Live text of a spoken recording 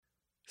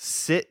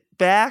sit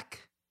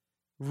back,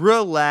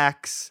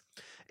 relax,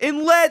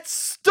 and let's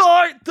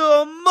start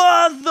the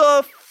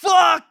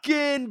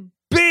motherfucking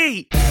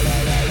beat.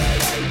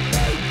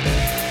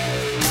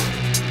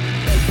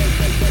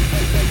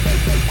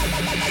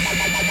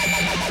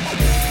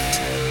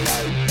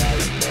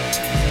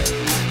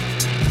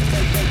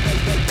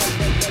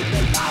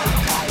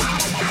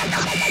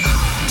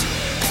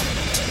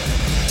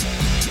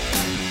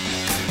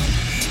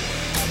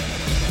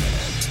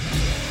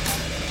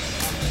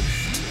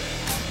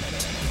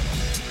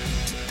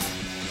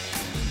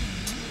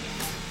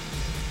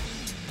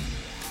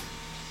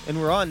 And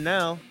we're on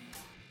now.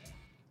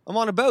 I'm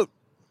on a boat.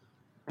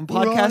 I'm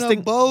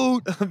podcasting.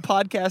 I'm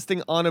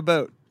podcasting on a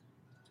boat.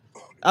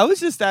 I was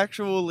just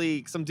actually,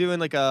 because I'm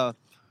doing like a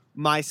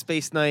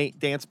MySpace night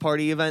dance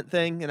party event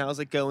thing, and I was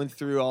like going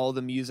through all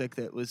the music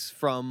that was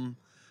from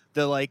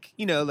the like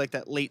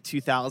that late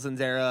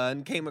 2000s era,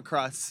 and came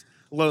across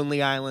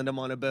Lonely Island. I'm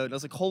on a boat. And I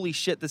was like, holy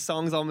shit, this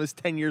song's almost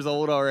 10 years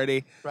old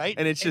already. Right?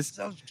 And it's just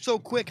so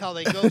quick how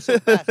they go so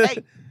fast. Hey,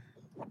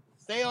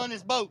 stay on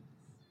this boat.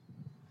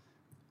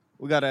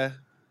 We got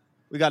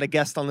a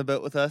guest on the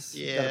boat with us.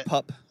 Yeah. Got a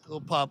pup.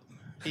 Little pup.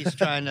 He's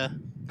trying to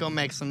go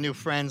make some new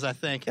friends, I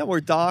think. Yeah,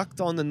 we're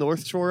docked on the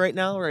North Shore right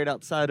now, right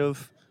outside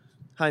of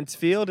Heinz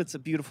Field. It's a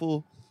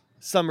beautiful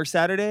summer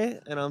Saturday,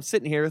 and I'm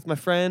sitting here with my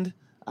friend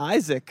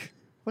Isaac.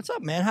 What's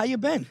up, man? How you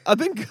been? I've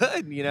been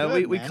good. Good,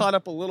 we man. caught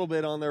up a little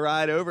bit on the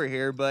ride over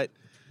here, but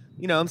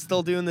I'm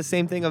still doing the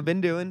same thing I've been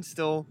doing.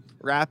 Still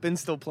rapping,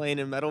 still playing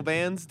in metal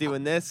bands,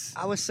 doing this.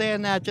 I was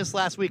saying that just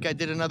last week. I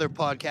did another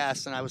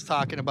podcast, and I was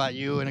talking about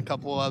you and a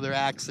couple other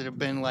acts that have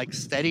been like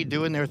steady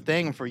doing their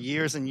thing for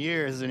years and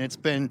years, and it's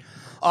been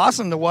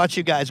awesome to watch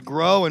you guys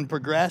grow and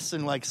progress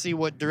and like see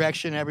what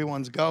direction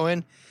everyone's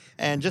going,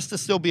 and just to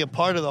still be a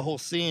part of the whole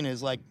scene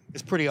is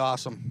pretty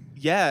awesome.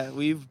 Yeah,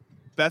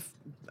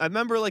 I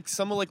remember like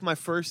some of like my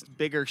first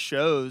bigger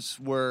shows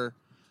were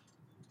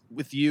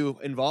with you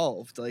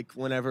involved, like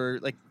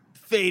whenever like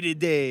Faded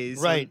days,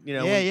 right?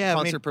 When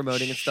concert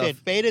promoting and stuff.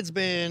 Faded's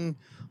been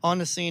on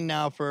the scene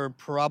now for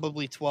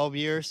probably 12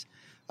 years,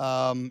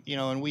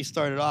 and we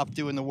started off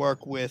doing the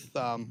work with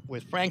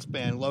Frank's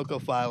band, Loco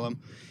Phylum,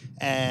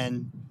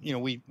 and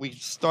we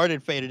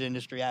started Faded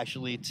Industry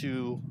actually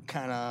to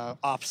kind of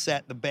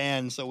offset the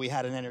band, so we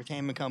had an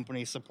entertainment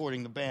company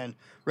supporting the band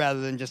rather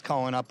than just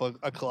calling up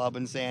a club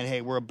and saying, hey,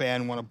 we're a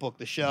band, want to book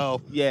the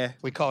show. Yeah,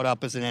 we called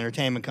up as an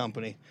entertainment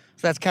company.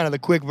 So that's kind of the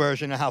quick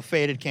version of how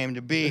Faded came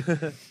to be.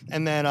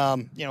 And then,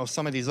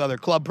 some of these other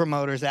club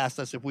promoters asked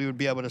us if we would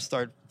be able to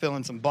start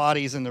filling some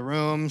bodies in the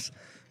rooms.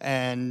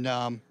 And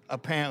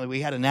apparently we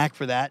had a knack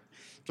for that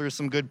through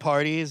some good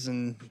parties.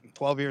 And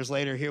 12 years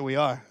later, here we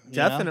are.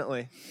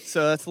 Definitely.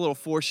 So that's a little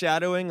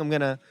foreshadowing. I'm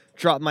going to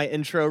drop my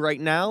intro right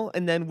now,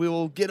 and then we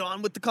will get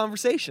on with the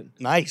conversation.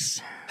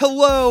 Nice.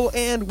 Hello,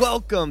 and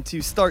welcome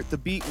to Start the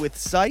Beat with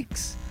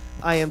Sykes.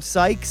 I am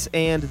Sykes,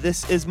 and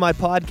this is my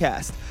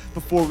podcast.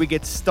 Before we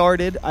get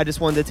started, I just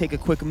wanted to take a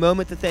quick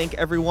moment to thank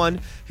everyone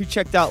who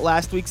checked out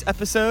last week's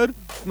episode.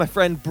 My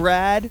friend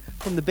Brad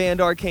from the band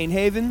Arcane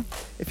Haven.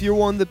 If you're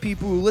one of the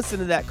people who listened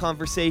to that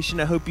conversation,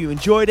 I hope you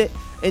enjoyed it,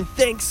 and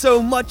thanks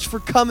so much for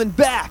coming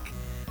back.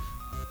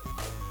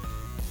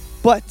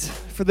 But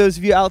for those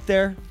of you out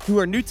there who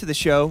are new to the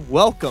show,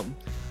 welcome.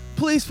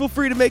 Please feel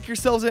free to make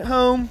yourselves at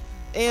home,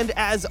 and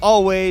as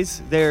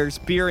always, there's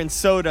beer and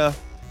soda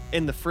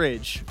in the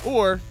fridge.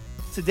 Or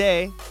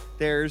today,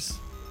 there's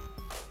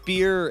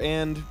beer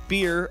in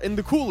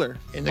the cooler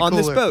on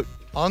this boat.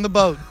 On the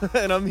boat.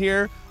 And I'm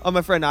here on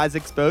my friend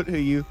Isaac's boat, who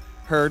you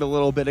heard a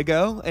little bit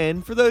ago.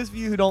 And for those of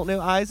you who don't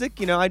know Isaac,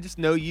 I just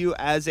know you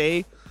as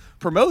a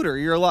promoter.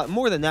 You're a lot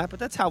more than that, but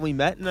that's how we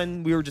met. And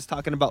then we were just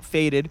talking about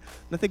Faded,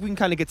 and I think we can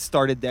kind of get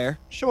started there.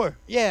 Sure.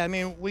 Yeah, I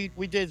mean, we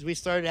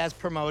started as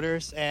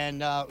promoters,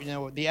 and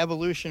the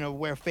evolution of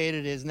where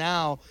Faded is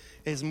now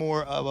is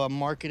more of a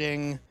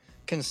marketing,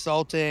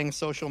 consulting,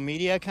 social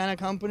media kind of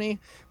company.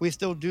 We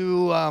still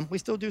do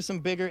some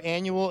bigger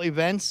annual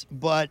events,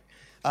 but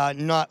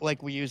not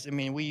like we used. I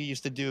mean, we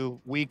used to do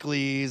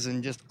weeklies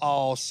and just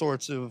all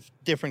sorts of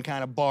different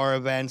kind of bar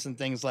events and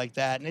things like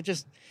that, and it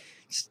just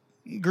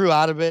grew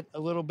out of it a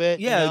little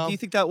bit. Yeah. Do you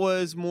think that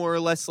was more or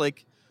less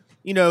like,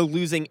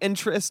 losing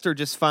interest, or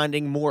just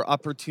finding more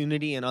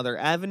opportunity in other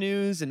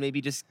avenues, and maybe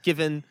just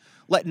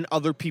letting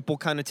other people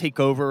kind of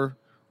take over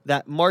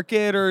that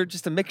market, or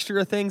just a mixture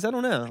of things? I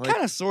don't know.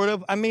 Kind of, sort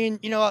of. I mean,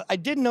 I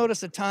did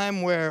notice a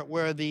time where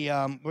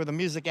the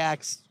music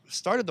acts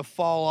started to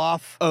fall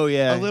off. Oh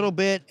yeah, a little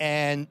bit,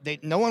 and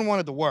no one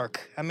wanted to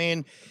work. I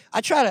mean,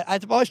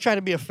 I've always tried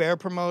to be a fair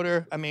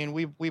promoter. I mean,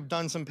 we've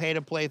done some pay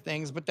to play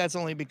things, but that's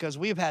only because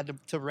we've had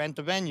to rent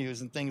the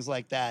venues and things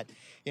like that.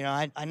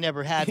 I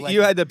never had like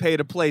you had to pay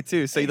to play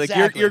too. So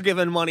exactly. like you're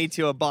giving money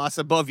to a boss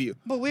above you.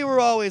 But we were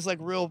always like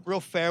real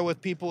fair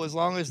with people, as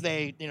long as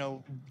they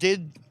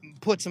did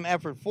put some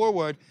effort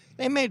forward.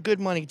 They made good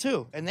money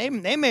too, and they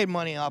made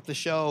money off the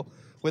show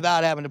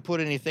without having to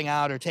put anything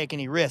out or take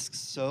any risks.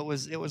 So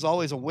it was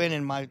always a win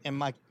in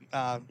my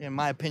in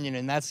my opinion,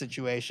 in that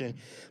situation.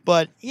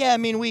 But yeah, I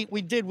mean, we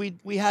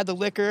had the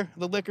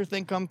liquor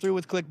thing come through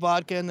with Click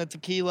Vodka and the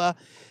tequila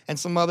and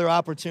some other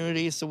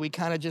opportunities. So we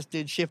kind of just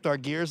did shift our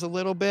gears a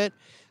little bit.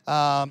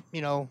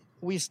 You know,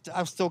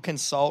 I still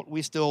consult.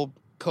 We still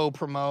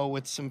co-promote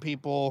with some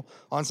people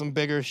on some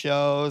bigger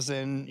shows,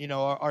 and you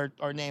know,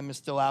 our name is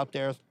still out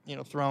there, you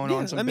know, thrown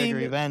on some bigger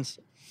events.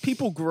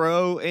 People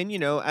grow, and you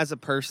know, as a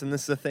person,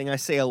 this is the thing I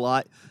say a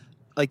lot.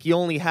 Like, you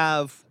only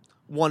have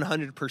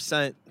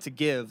 100% to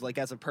give, like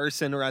as a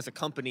person or as a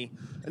company,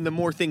 and the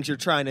more things you're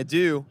trying to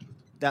do,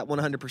 that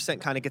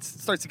 100% kind of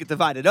starts to get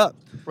divided up.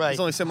 Right. There's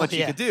only so much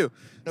you could do.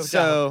 No so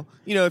doubt.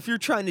 you know, if you're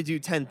trying to do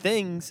 10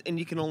 things and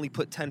you can only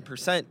put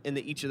 10%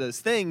 into each of those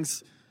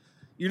things,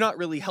 you're not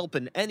really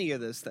helping any of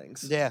those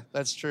things. Yeah,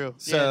 that's true.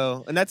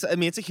 So, and that's, I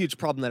mean, it's a huge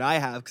problem that I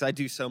have because I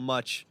do so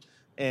much,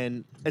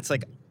 and it's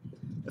like,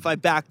 if I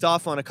backed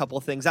off on a couple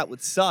of things, that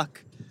would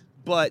suck,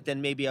 but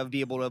then maybe I would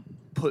be able to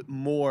put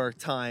more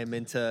time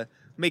into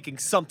making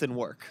something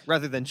work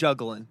rather than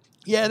juggling.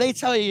 Yeah, they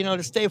tell you, you know,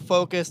 to stay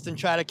focused and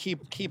try to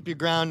keep your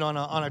ground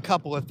on a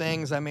couple of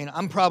things. I mean,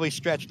 I'm probably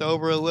stretched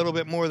over a little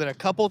bit more than a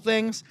couple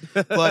things,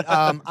 but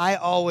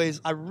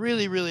I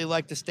really, really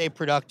like to stay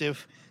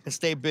productive and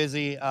stay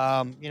busy.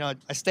 You know,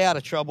 I stay out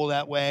of trouble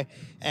that way,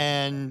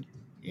 and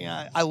you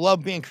know, I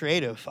love being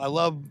creative. I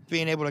love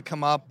being able to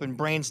come up and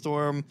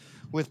brainstorm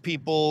with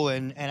people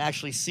and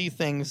actually see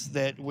things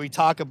that we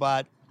talk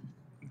about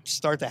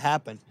start to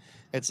happen.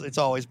 It's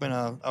always been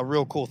a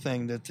real cool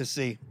thing to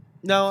see.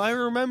 Now, I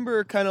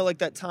remember kind of like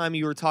that time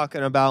you were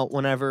talking about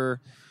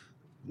whenever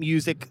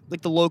music,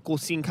 like the local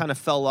scene kind of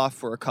fell off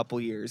for a couple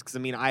years. Because, I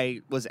mean,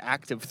 I was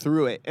active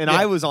through it. And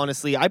I was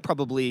honestly, I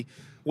probably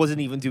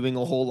wasn't even doing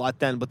a whole lot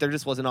then, but there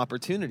just was an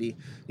opportunity.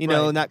 You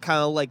know, in that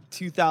kind of like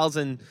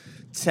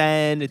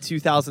 2010 to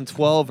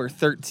 2012 or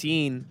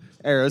 13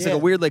 era. It was like a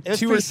weird, like 2 or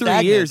 3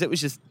 stagnant. years. It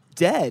was just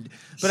dead.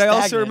 But I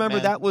also remember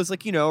man. that was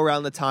like, you know,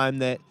 around the time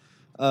that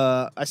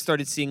I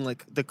started seeing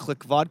like the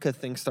Click Vodka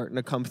thing starting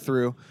to come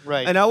through.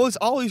 Right. And I was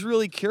always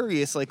really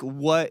curious, like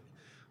what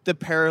the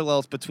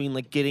parallels between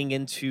like getting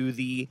into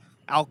the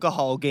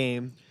alcohol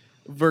game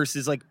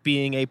versus like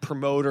being a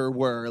promoter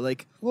were.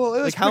 Like, well,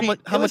 it was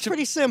like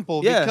pretty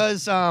simple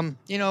because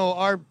you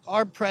know,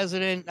 our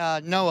president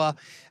Noah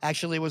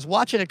actually was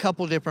watching a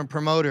couple different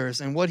promoters,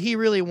 and what he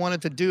really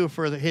wanted to do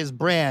for his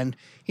brand,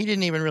 he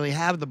didn't even really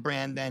have the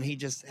brand then. He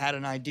just had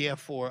an idea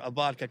for a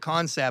vodka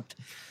concept.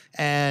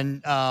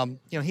 And,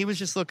 you know, he was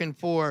just looking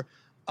for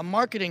a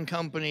marketing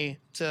company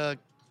to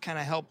kind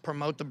of help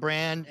promote the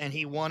brand, and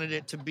he wanted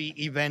it to be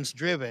events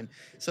driven.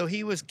 So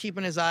he was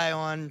keeping his eye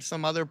on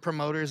some other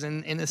promoters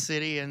in the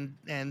city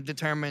and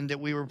determined that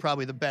we were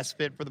probably the best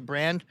fit for the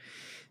brand,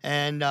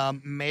 and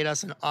made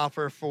us an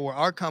offer for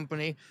our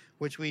company,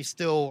 which we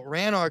still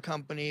ran our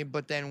company,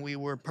 but then we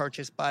were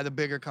purchased by the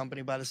bigger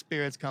company, by the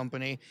Spirits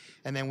Company,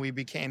 and then we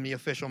became the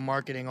official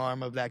marketing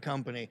arm of that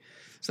company.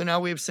 So now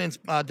we've since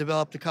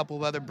developed a couple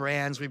of other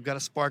brands. We've got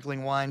a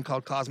sparkling wine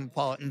called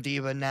Cosmopolitan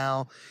Diva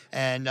now,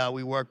 and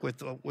we work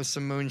with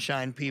some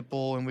moonshine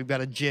people, and we've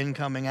got a gin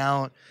coming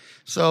out.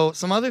 So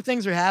some other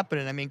things are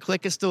happening. I mean,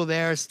 Click is still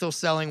there, still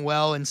selling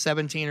well in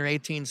 17 or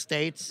 18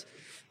 states.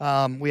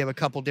 We have a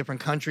couple different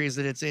countries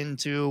that it's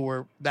into.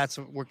 Where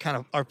kind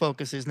of our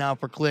focus is now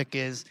for Click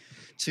is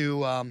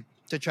to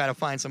try to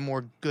find some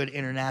more good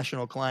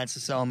international clients to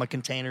sell them a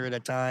container at a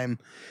time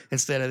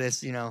instead of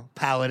this, you know,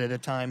 pallet at a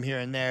time here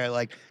and there.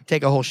 Like,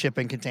 take a whole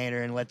shipping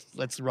container and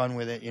let's run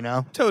with it, you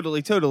know? Totally.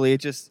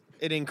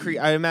 It increase.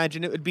 I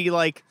imagine it would be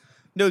like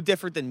no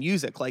different than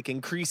music, like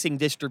increasing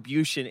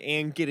distribution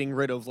and getting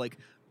rid of like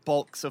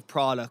bulks of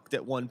product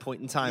at one point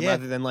in time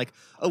rather than like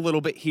a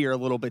little bit here, a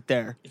little bit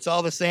there. It's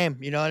all the same.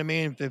 You know what I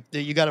mean? If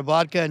you got a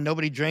vodka and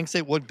nobody drinks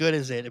it, what good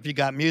is it? If you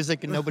got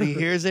music and nobody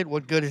hears it,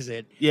 what good is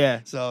it? Yeah.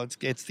 So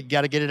it's you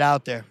got to get it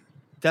out there.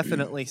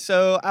 Definitely.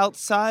 So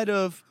outside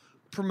of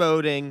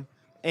promoting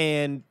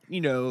and, you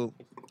know,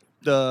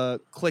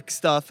 the Click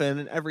stuff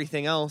and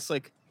everything else,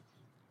 like,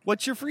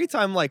 what's your free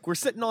time like? We're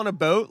sitting on a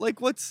boat. Like,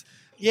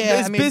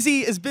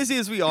 busy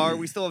as we are,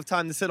 we still have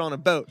time to sit on a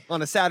boat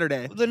on a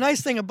Saturday. The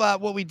nice thing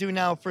about what we do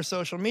now for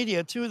social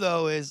media too,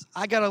 though, is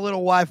I got a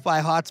little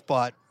Wi-Fi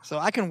hotspot, so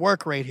I can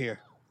work right here.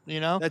 You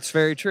know, that's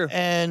very true,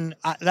 and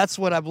that's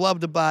what I've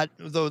loved about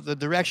the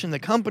direction the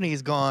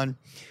company's gone.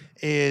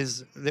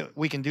 Is that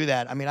we can do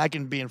that. I mean, I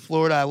can be in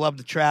Florida. I love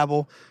to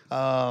travel,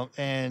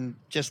 and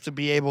just to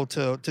be able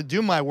to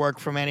do my work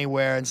from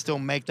anywhere and still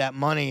make that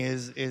money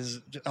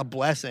is a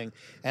blessing.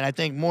 And I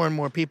think more and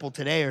more people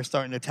today are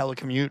starting to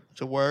telecommute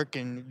to work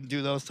and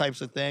do those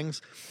types of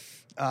things.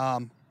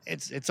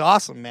 It's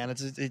awesome, man.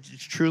 It's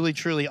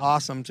truly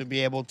awesome to be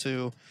able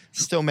to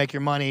still make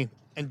your money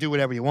and do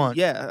whatever you want.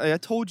 Yeah, I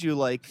told you,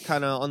 like,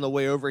 kind of on the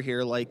way over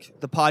here, like,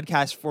 the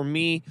podcast for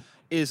me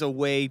is a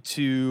way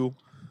to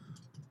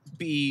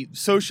be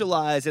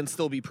socialized and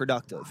still be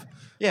productive.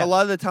 Yeah. A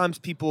lot of the times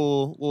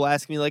people will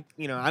ask me, like,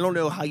 you know, I don't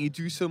know how you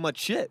do so much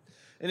shit.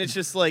 And it's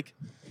just like,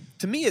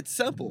 to me, it's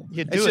simple.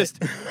 You do it's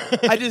just,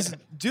 I just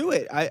do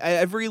it. I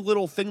every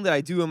little thing that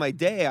I do in my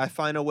day, I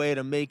find a way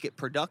to make it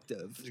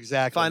productive.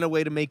 Exactly. Find a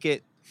way to make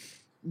it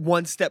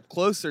one step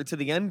closer to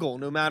the end goal,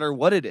 no matter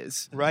what it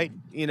is. Right.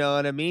 You know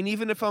what I mean?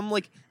 Even if I'm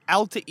like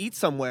out to eat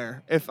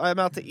somewhere, if I'm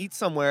out to eat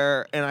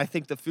somewhere and I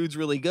think the food's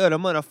really good,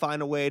 I'm going to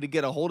find a way to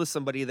get a hold of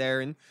somebody there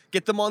and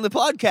get them on the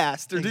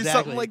podcast or do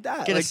something like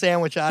that. Get a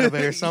sandwich out of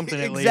it or something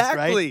at least,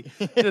 right?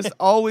 Just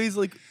always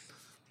like,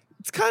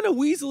 it's kind of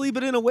weaselly,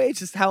 but in a way, it's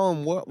just how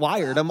I'm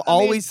wired. I'm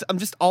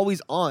just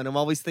always on. I'm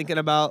always thinking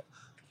about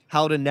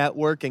how to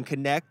network and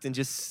connect and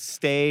just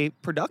stay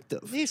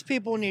productive. These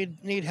people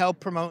need help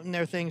promoting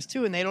their things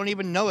too, and they don't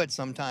even know it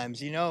sometimes.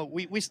 You know,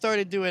 I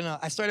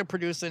started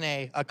producing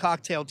a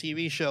cocktail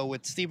TV show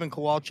with Stephen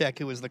Kowalczyk,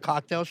 who is the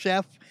cocktail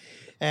chef,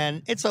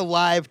 and it's a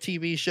live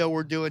TV show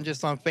we're doing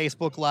just on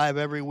Facebook Live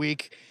every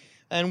week.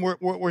 And what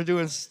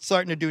we're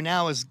starting to do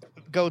now is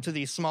go to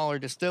these smaller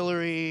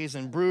distilleries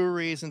and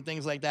breweries and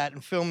things like that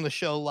and film the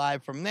show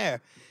live from there.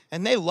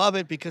 And they love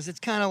it because it's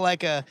kind of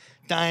like a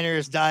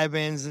diners,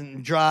 dive-ins,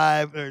 and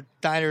drive or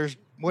diners,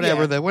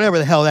 whatever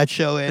the hell that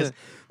show is.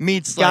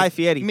 Meets Guy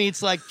Fieri.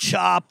 Meets like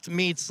Chopped.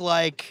 Meets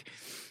like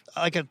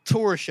a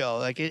tour show.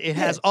 Like it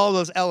has all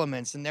those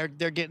elements, and they're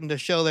getting to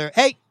show their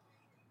hey,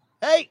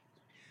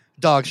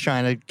 dog's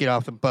trying to get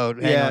off the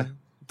boat. Hang on.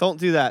 Don't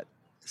do that.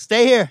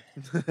 Stay here.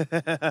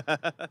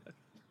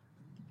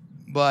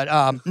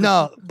 But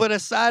no, but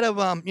aside of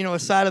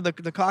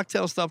the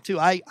cocktail stuff too,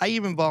 I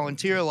even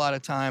volunteer a lot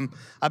of time.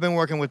 I've been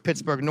working with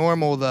Pittsburgh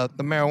NORML,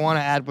 the marijuana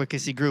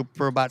advocacy group,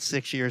 for about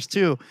 6 years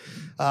too.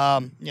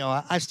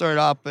 I started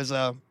off as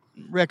a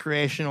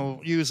recreational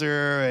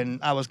user, and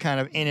I was kind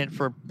of in it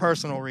for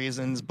personal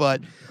reasons.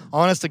 But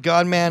honest to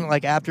God, man,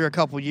 like after a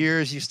couple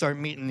years, you start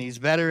meeting these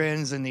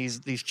veterans and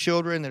these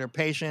children that are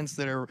patients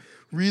that are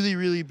really,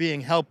 really being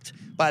helped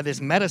by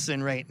this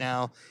medicine right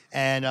now,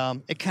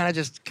 and it kind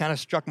of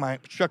struck my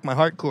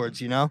heart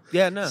chords, you know.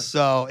 Yeah, no.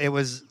 So it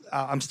was.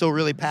 I'm still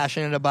really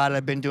passionate about it.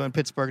 I've been doing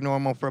Pittsburgh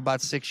NORML for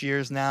about 6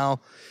 years now.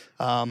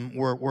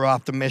 We're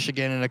off to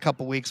Michigan in a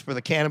couple weeks for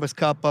the Cannabis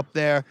Cup up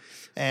there,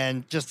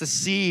 and just to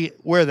see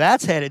where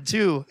that's headed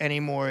to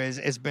anymore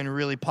has been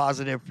really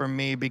positive for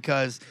me,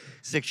 because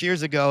 6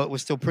 years ago it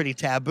was still pretty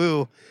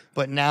taboo,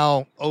 but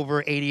now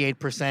over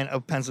 88%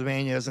 of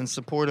Pennsylvania is in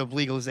support of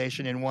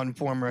legalization in one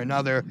form or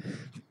another.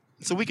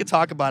 So we could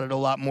talk about it a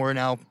lot more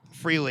now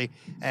freely,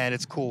 and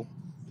it's cool.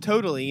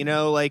 Totally. You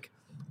know, like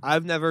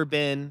I've never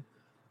been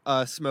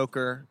a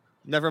smoker,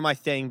 never my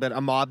thing, but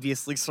I'm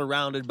obviously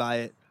surrounded by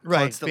it.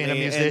 Right, constantly. being a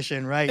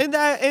musician, right.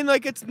 And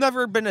like it's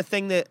never been a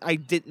thing that I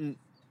didn't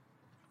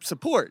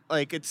support.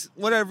 Like it's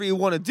whatever you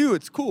want to do,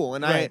 it's cool.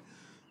 And right.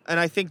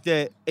 I think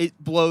that it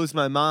blows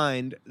my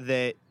mind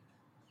that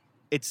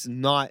it's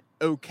not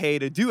okay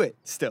to do it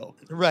still.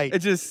 Right.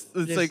 It's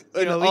like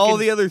all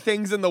the other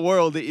things in the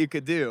world that you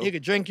could do. You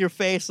could drink your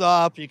face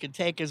off. You could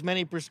take as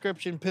many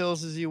prescription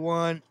pills as you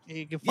want.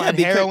 You can find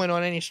heroin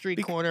on any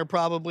street corner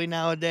probably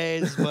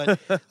nowadays. But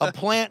a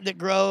plant that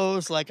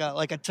grows like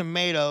a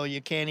tomato, you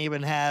can't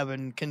even have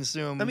and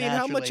consume. I mean, naturally.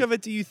 How much of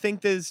it do you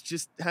think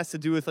just has to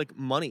do with like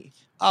money?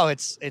 Oh,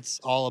 it's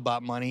all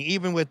about money.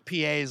 Even with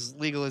PA's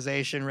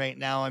legalization right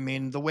now, I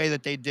mean, the way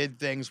that they did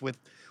things with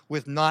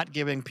not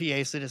giving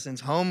PA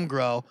citizens home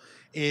grow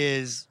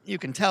is, you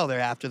can tell they're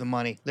after the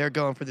money. They're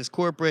going for this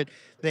corporate.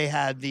 They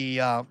had the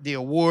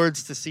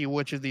awards to see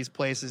which of these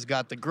places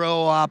got the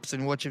grow ops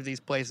and which of these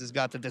places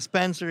got the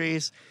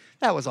dispensaries.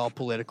 That was all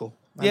political.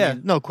 I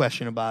mean, no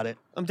question about it.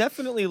 I'm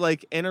definitely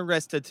like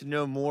interested to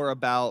know more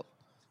about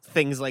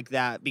things like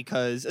that,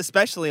 because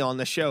especially on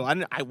the show,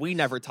 we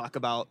never talk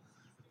about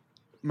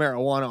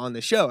marijuana on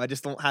the show. I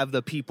just don't have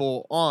the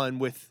people on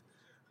with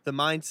the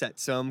mindset.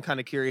 So I'm kind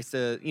of curious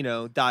to,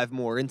 dive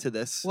more into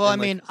this. Well, I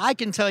mean, I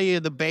can tell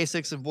you the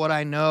basics of what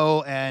I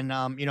know. And,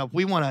 if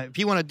you want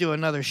to do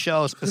another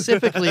show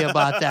specifically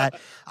about that,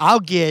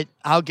 I'll get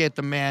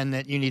the man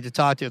that you need to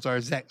talk to. It's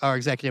our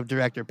executive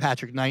director,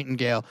 Patrick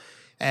Nightingale.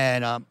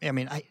 And,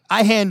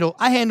 I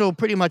handle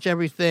pretty much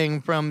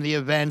everything from the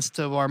events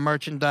to our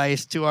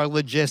merchandise to our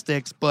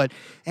logistics, but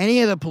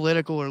any of the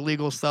political or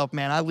legal stuff,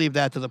 man, I leave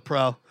that to the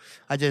pro.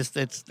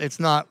 It's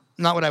not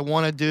what I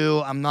want to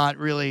do. I'm not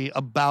really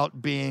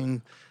about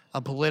being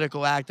a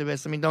political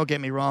activist. I mean, don't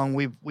get me wrong.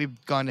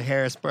 We've gone to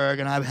Harrisburg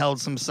and I've held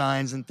some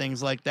signs and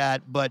things like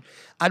that, but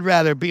I'd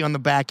rather be on the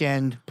back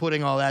end,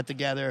 putting all that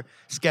together,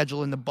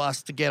 scheduling the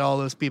bus to get all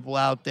those people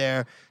out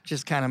there,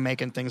 just kind of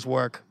making things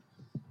work.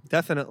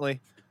 Definitely.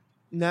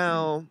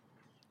 Now,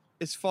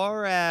 as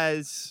far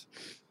as,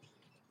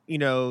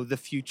 the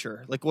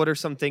future, like what are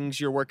some things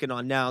you're working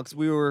on now? Because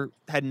we were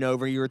heading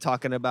over, you were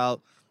talking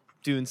about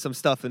doing some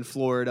stuff in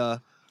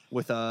Florida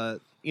with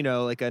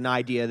like an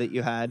idea that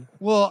you had.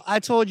 Well, I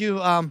told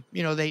you, I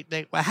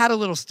had a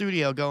little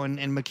studio going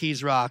in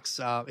McKees Rocks.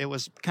 It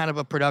was kind of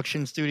a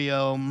production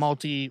studio,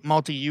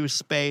 multi-use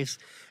space,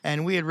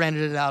 and we had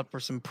rented it out for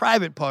some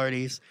private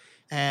parties.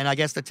 And I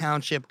guess the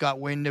township got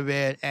wind of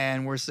it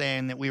and were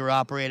saying that we were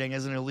operating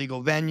as an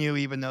illegal venue,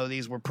 even though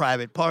these were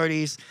private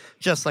parties,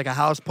 just like a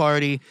house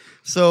party.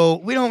 So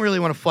we don't really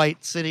want to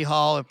fight City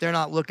Hall. If they're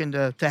not looking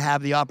to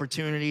have the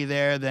opportunity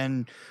there,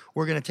 then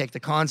we're going to take the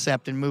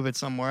concept and move it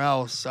somewhere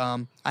else.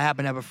 I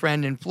happen to have a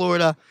friend in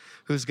Florida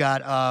who's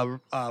got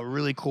a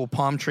really cool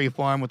palm tree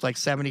farm with like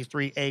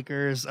 73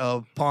 acres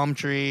of palm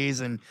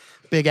trees and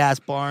big ass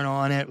barn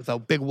on it with a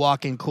big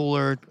walk-in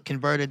cooler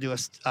converted to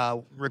a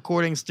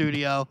recording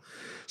studio.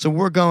 So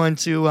we're going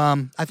to,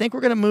 I think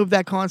we're going to move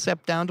that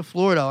concept down to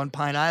Florida on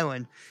Pine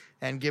Island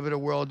and give it a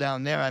whirl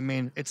down there. I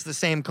mean, it's the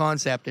same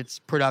concept. It's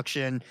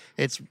production,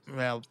 it's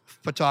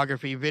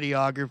photography,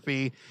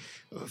 videography,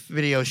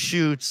 video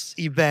shoots,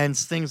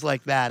 events, things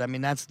like that. I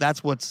mean, that's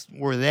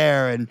we're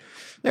there, and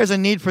there's a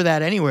need for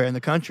that anywhere in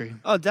the country.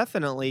 Oh,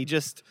 definitely.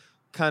 Just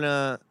kind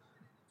of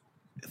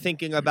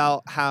thinking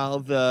about how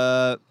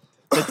the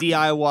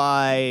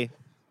DIY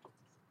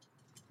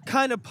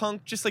kind of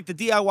punk, just like the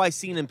DIY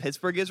scene in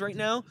Pittsburgh is right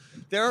now.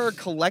 There are a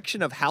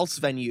collection of house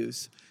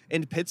venues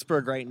in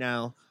Pittsburgh right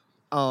now.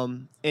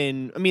 And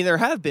I mean, there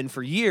have been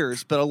for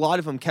years, but a lot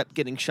of them kept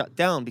getting shut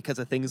down because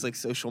of things like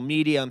social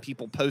media and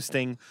people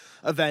posting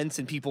events,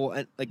 and people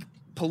like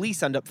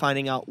police end up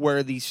finding out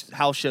where these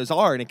house shows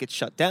are and it gets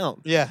shut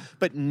down. Yeah.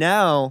 But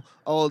now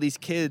all of these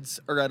kids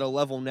are at a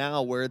level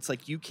now where it's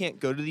like you can't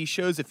go to these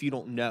shows if you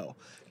don't know.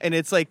 And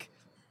it's like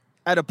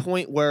at a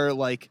point where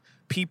like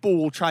people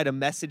will try to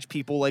message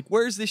people like,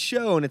 where's this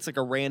show? And it's like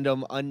a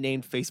random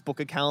unnamed Facebook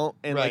account.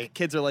 And like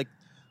kids are like,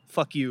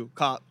 fuck you,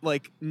 cop.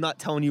 Like, I'm not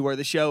telling you where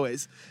the show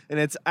is. And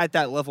it's at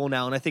that level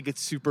now. And I think it's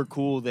super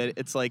cool that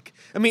it's like,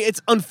 I mean, it's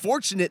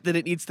unfortunate that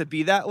it needs to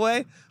be that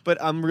way, but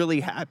I'm really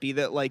happy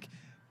that like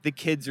the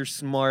kids are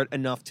smart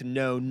enough to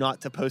know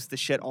not to post the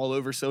shit all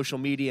over social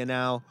media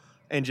now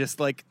and just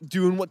like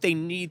doing what they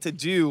need to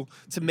do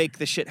to make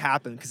the shit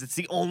happen, because it's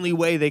the only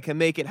way they can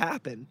make it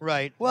happen.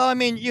 Right. Well, I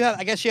mean,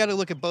 I guess you have to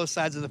look at both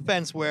sides of the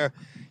fence, where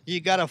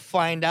you got to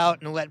find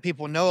out and let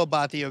people know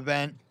about the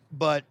event,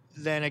 but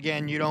then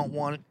again, you don't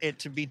want it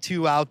to be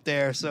too out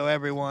there so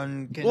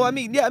everyone can... Well, I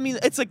mean, yeah, I mean,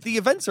 it's like the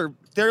events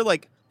they're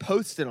like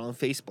posted on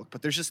Facebook,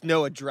 but there's just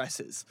no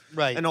addresses.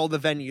 Right. And all the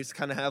venues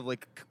kind of have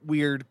like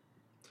weird,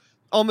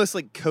 almost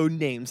like code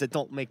names that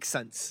don't make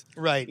sense.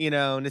 Right. You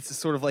know, and it's just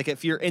sort of like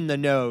if you're in the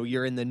know,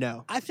 you're in the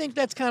know. I think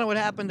that's kind of what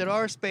happened at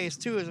our space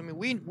too. Is I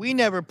mean, we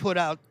never put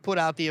out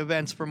the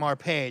events from our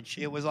page.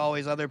 It was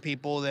always other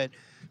people that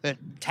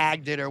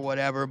tagged it or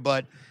whatever,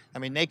 but I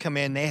mean, they come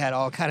in, they had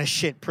all kind of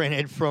shit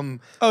printed from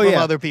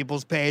other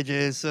people's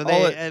pages, so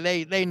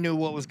they knew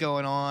what was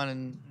going on,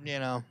 and you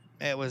know,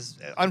 it was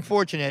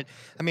unfortunate.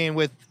 I mean,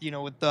 with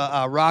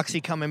the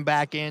Roxy coming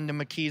back into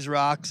McKees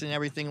Rocks and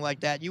everything like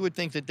that, you would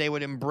think that they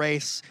would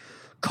embrace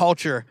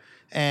culture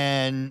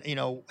and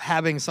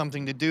having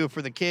something to do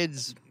for the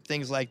kids,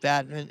 things like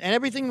that, and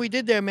everything we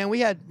did there, man. We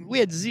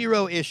had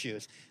zero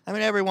issues. I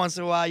mean, every once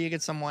in a while you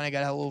get someone that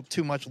got a little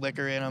too much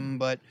liquor in them,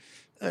 but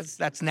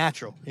that's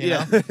natural, you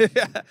know?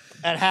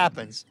 That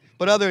happens.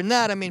 But other than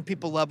that, I mean,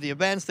 people love the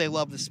events. They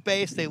love the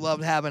space. They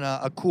love having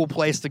a cool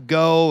place to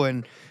go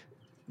and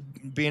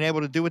being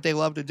able to do what they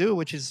love to do,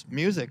 which is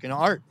music and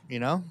art,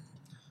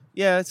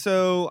 Yeah,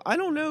 so I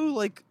don't know,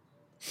 like,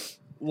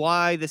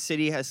 why the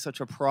city has such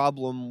a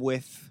problem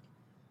with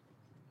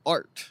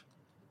art.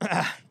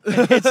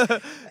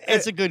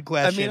 It's a good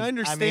question. I mean, I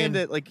understand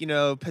that, like,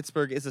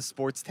 Pittsburgh is a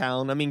sports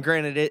town. I mean,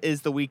 granted, it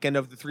is the weekend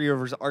of the Three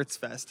Rivers Arts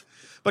Fest.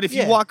 But if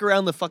you walk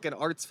around the fucking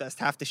Arts Fest,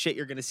 half the shit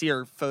you're going to see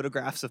are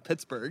photographs of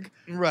Pittsburgh.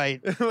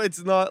 Right.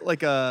 It's not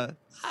like a...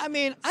 I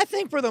mean, I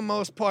think for the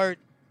most part,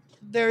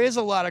 there is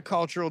a lot of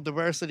cultural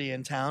diversity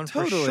in town,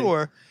 for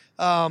sure.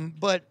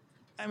 But,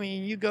 I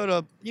mean, you go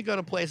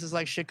to places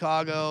like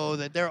Chicago,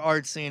 that their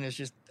art scene is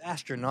just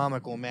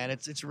astronomical, man.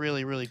 It's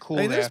really, really cool.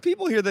 I mean, there's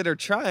people here that are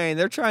trying.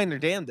 They're trying their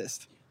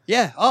damnedest.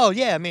 Yeah. Oh,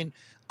 yeah. I mean,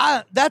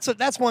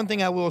 that's one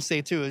thing I will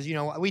say too is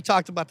we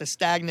talked about the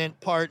stagnant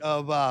part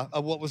of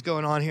what was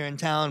going on here in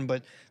town,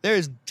 but there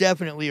is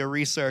definitely a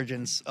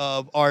resurgence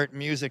of art,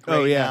 music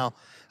now.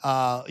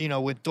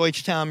 With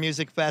Deutschtown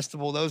Music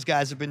Festival, those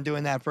guys have been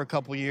doing that for a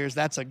couple years.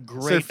 That's a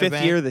great it's their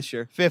fifth year this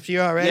year. Fifth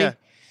year already. Yeah.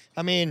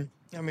 I mean,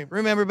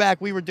 remember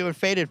back we were doing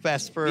Faded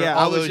Fest for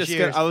all those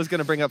years. I was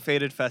gonna bring up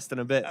Faded Fest in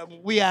a bit.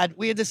 We had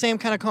the same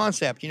kind of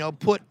concept,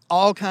 put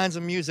all kinds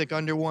of music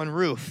under one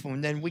roof,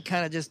 and then we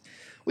kind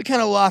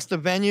of lost the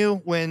venue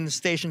when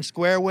Station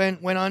Square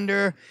went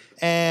under,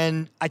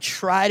 and I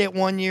tried it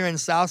one year in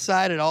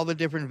Southside at all the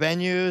different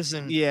venues,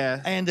 and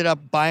I ended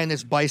up buying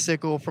this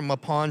bicycle from a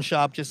pawn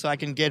shop just so I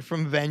can get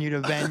from venue to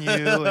venue,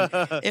 and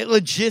it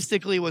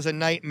logistically was a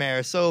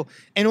nightmare. So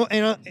in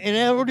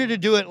order to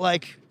do it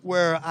like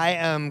where I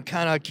am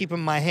kind of keeping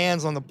my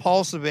hands on the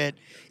pulse of it,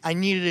 I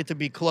needed it to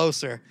be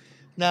closer.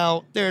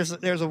 Now, there's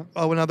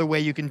another way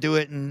you can do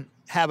it and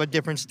have a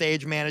different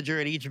stage manager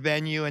at each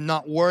venue and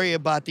not worry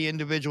about the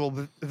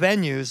individual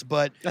venues,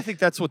 but... I think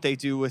that's what they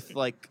do with,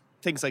 like,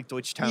 things like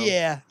Deutschtown.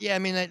 Yeah, I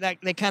mean,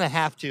 they kind of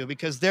have to,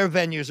 because their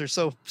venues are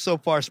so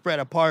far spread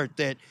apart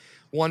that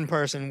one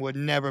person would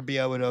never be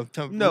able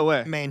to No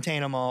way.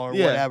 maintain them all or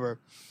Yeah. whatever.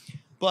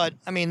 But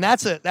I mean,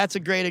 that's a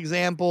great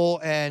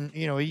example, and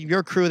you know,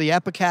 your crew, the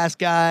Epicast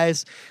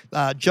guys,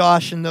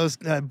 Josh and those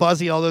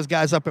Buzzy, all those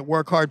guys up at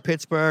Work Hard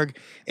Pittsburgh.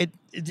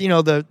 You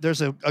know,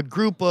 there's a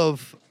group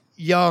of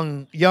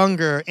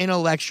younger,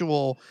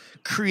 intellectual,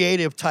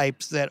 creative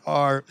types that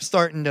are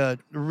starting to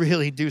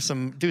really do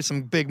some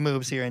big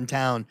moves here in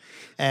town,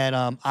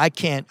 and I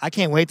can't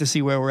wait to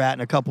see where we're at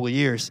in a couple of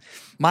years.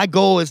 My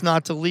goal is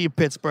not to leave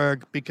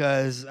Pittsburgh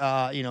because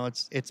you know,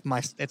 it's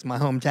my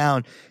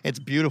hometown. It's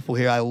beautiful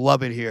here. I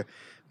love it here,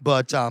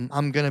 but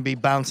I'm gonna be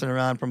bouncing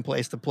around from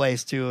place to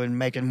place too and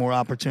making more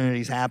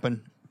opportunities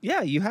happen.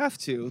 Yeah, you have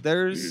to.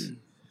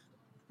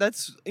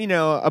 That's, you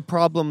know, a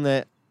problem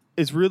that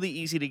is really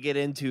easy to get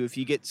into if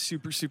you get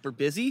super, super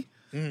busy.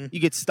 You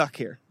get stuck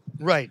here.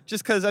 Right.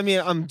 Just because, I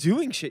mean, I'm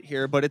doing shit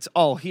here, but it's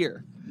all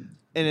here.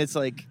 And it's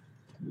like,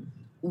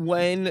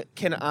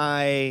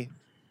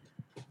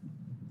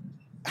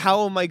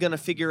 how am I going to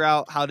figure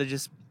out how to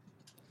just,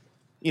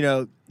 you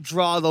know,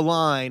 draw the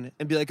line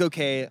and be like,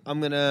 okay,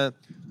 I'm going to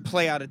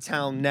play out of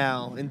town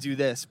now and do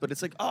this. But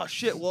it's like, oh,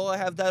 shit, well, I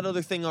have that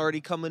other thing already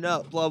coming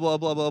up, blah, blah,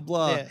 blah, blah,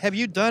 blah. Yeah. Have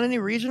you done any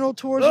regional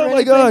tours? Oh, or my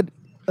anything? God.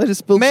 I just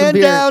spilled some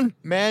beer.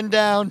 Man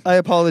down. I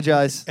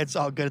apologize. It's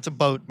all good. It's a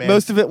boat, man.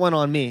 Most of it went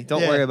on me.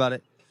 Don't Yeah. worry about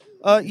it.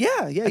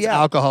 Yeah. It's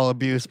alcohol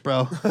abuse,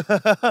 bro.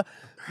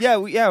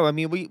 Yeah. I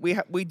mean,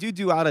 we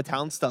do out of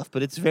town stuff,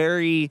 but it's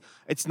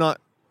not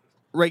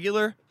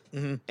regular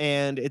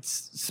and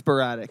it's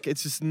sporadic.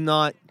 It's just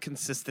not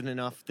consistent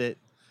enough that,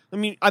 I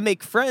mean, I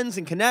make friends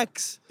and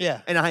connects.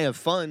 Yeah. And I have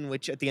fun,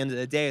 which at the end of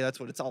the day, that's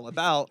what it's all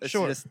about. It's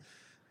Sure. just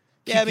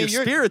Yeah, I mean,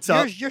 your spirits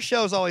up. Your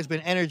show's always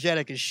been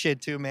energetic as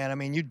shit too, man. I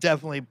mean, you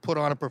definitely put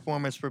on a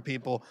performance for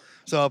people.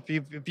 So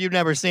if you've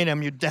never seen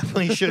him, you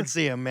definitely should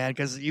see him, man,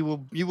 because you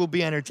will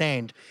be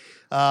entertained.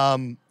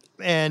 And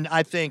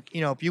I think,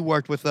 you know, if you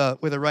worked with a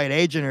right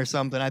agent or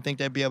something, I think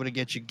they'd be able to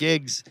get you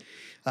gigs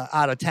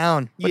out of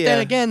town. But then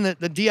again,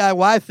 the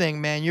DIY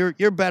thing, man,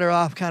 you're better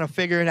off kind of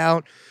figuring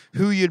out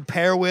who you'd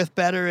pair with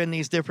better in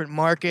these different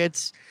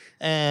markets,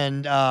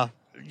 and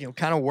you know,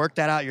 kind of work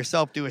that out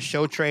yourself. Do a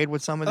show trade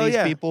with some of these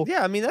people.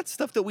 Yeah, I mean, that's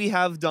stuff that we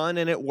have done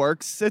and it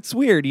works. It's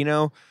weird, you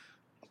know.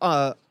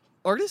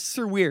 Artists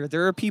are weird.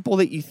 There are people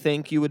that you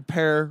think you would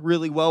pair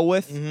really well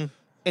with,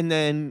 and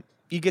then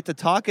you get to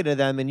talking to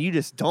them and you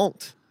just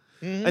don't.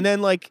 And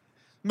then, like,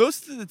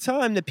 most of the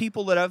time, the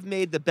people that I've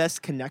made the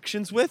best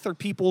connections with are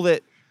people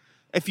that,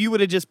 if you would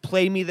have just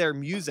played me their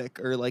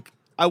music, or like,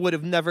 I would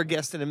have never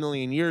guessed in a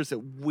million years that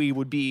we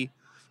would be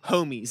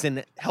homies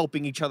and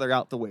helping each other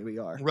out the way we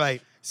are.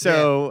 Right.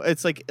 So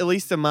it's like, at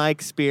least in my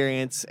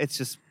experience, it's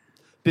just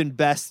been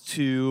best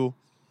to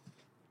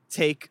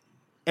take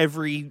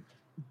every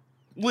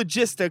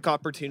logistic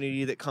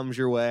opportunity that comes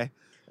your way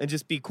and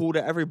just be cool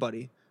to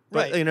everybody.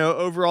 But, you know,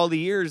 over all the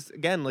years,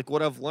 again, like,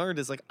 what I've learned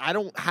is, like, I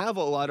don't have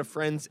a lot of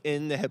friends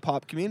in the hip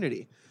hop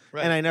community.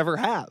 Right. And I never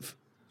have,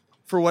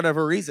 for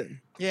whatever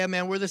reason. Yeah,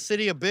 man, we're the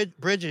city of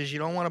bridges. You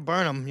don't want to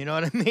burn them. You know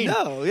what I mean?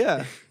 No,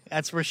 yeah.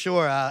 That's for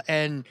sure.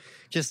 And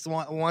just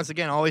once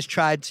again, always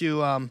try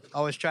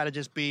to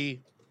just be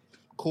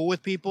cool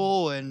with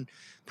people and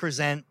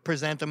present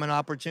them an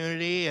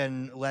opportunity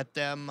and let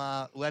them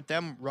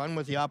run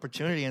with the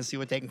opportunity and see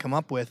what they can come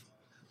up with.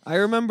 I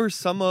remember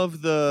some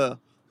of the,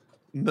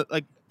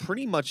 like,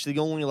 pretty much the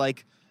only,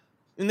 like,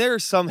 and there are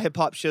some hip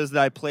hop shows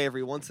that I play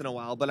every once in a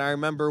while, but I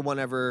remember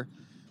whenever,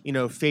 you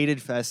know,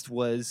 Faded Fest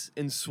was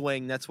in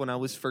swing, that's when I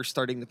was first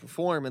starting to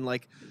perform, and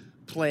like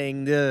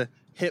playing the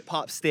hip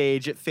hop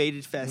stage at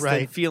Faded Fest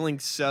and feeling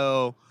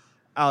so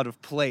out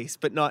of place,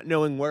 but not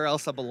knowing where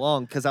else I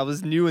belonged because I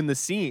was new in the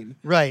scene.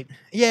 Right.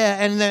 Yeah,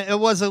 and it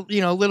was a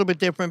little bit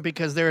different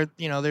because there's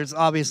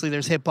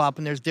hip hop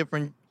and there's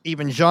different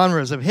even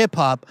genres of hip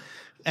hop,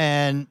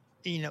 and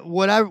you know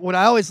what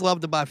I always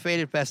loved about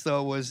Faded Fest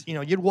though was, you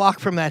know, you'd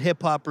walk from that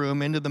hip hop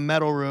room into the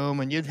metal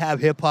room and you'd have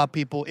hip hop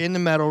people in the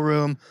metal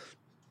room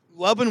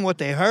loving what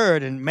they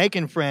heard and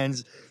making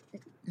friends.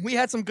 We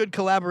had some good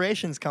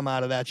collaborations come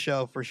out of that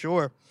show for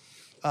sure.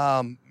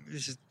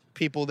 It's just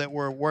people that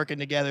were working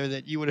together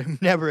that you would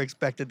have never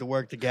expected to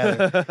work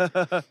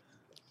together.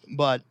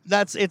 But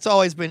it's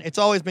always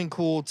been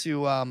cool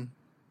to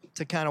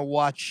kind of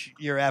watch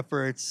your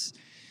efforts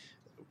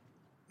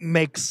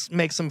make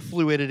some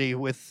fluidity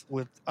with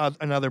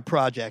another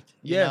project.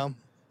 You know?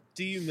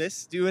 Do you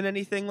miss doing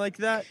anything like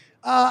that?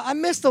 I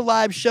missed the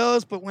live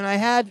shows, but when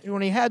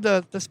he had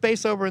the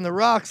space over in the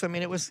Rocks, I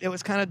mean, it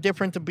was kind of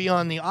different to be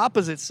on the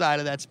opposite side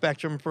of that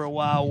spectrum for a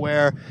while,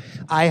 where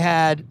I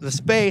had the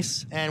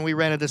space and we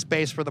rented the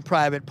space for the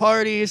private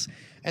parties,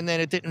 and then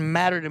it didn't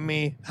matter to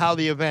me how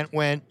the event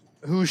went,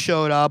 who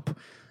showed up,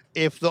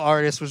 if the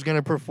artist was going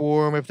to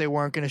perform, if they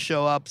weren't going to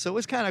show up. So it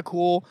was kind of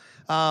cool.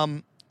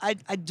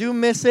 I do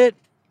miss it.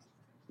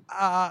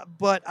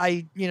 But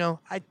I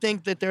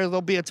think that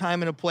there'll be a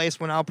time and a place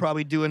when I'll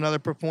probably do another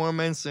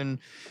performance, and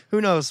who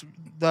knows,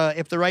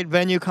 if the right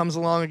venue comes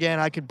along again,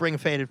 I could bring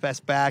Faded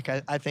Fest back.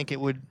 I think it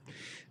would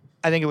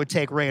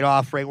take right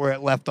off right where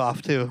it left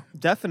off too.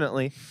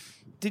 Definitely.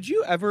 did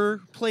you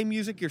ever play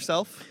music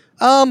yourself?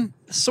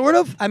 Sort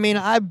of. I mean,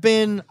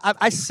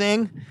 I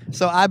sing,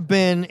 so I've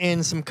been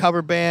in some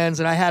cover bands,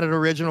 and I had an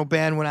original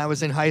band when I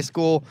was in high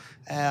school.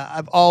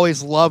 I've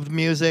always loved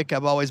music.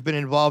 I've always been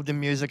involved in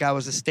music. I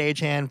was a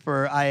stagehand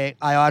for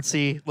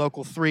IOTC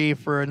Local 3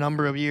 for a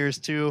number of years,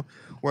 too,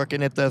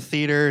 working at the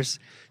theaters.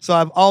 So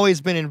I've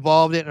always been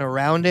involved in and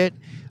around it.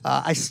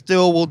 I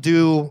still will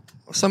do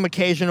some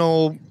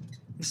occasional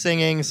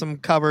singing, some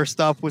cover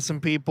stuff with some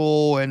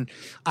people, and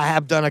I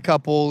have done a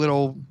couple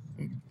little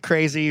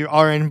crazy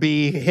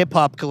R&B hip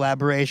hop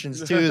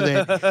collaborations too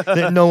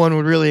that no one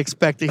would really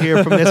expect to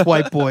hear from this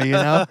white boy, you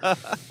know.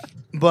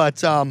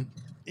 But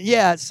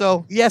yeah,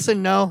 so yes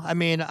and no. I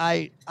mean,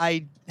 I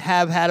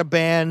have had a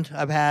band.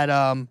 I've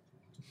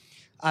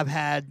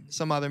had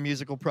some other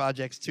musical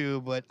projects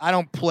too, but I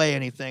don't play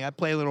anything. I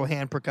play a little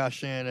hand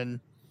percussion and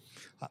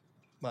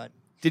but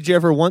Did you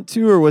ever want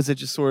to, or was it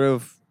just sort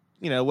of,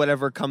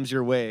 whatever comes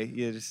your way?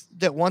 You just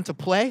that want to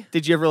play?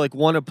 Did you ever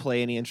want to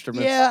play any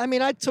instruments? Yeah, I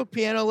mean, I took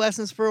piano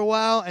lessons for a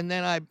while, and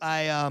then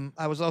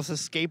I was also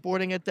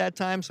skateboarding at that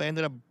time, so I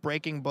ended up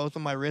breaking both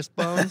of my wrist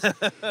bones,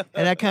 and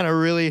that kind of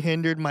really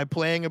hindered my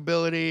playing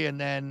ability. And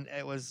then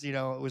it was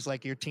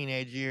like your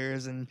teenage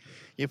years, and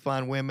you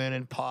find women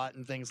and pot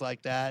and things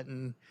like that,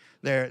 and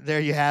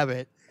there you have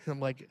it. I'm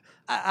like,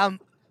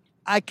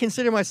 I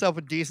consider myself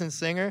a decent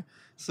singer.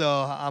 So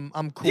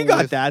I'm cool. You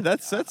got with, that.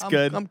 That's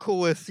good. I'm cool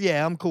with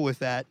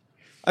that.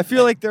 I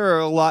feel like there are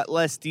a lot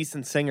less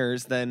decent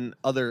singers than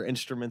other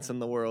instruments in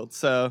the world.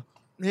 So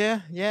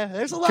yeah.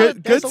 There's a lot good,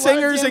 of good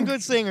singers and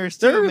good singers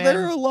too, man.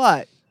 There are a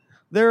lot.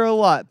 There are a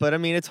lot, but I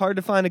mean, it's hard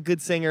to find a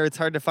good singer. It's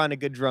hard to find a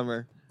good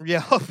drummer.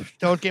 Yeah,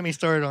 don't get me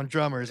started on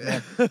drummers,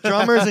 man.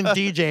 Drummers and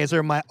DJs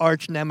are my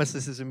arch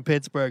nemesis in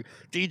Pittsburgh.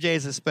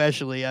 DJs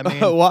especially. I mean,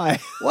 why?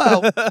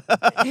 Well,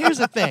 here's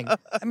the thing.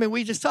 I mean,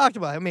 we just talked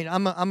about it. I mean,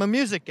 I'm a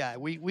music guy.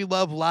 We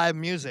love live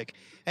music.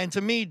 And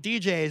to me,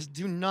 DJs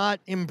do not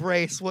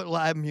embrace what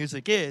live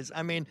music is.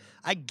 I mean,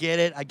 I get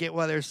it. I get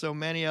why there's so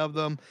many of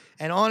them.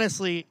 And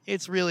honestly,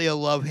 it's really a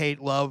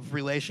love-hate-love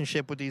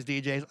relationship with these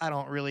DJs. I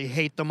don't really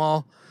hate them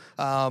all.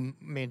 I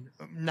mean,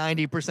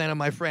 90% of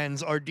my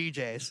friends are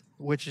DJs,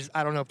 which is,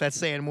 I don't know if that's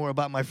saying more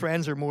about my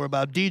friends or more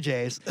about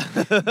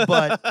DJs.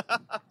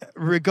 But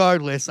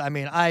regardless, I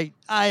mean, I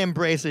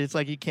embrace it. It's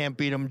like you can't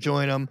beat them,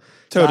 join them.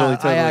 Totally.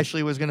 I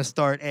actually was going to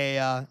start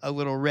a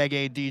little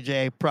reggae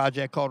DJ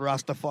project called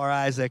Rastafari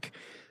Isaac.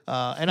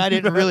 And I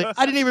didn't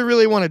even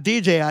really want to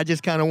DJ. I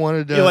just kind of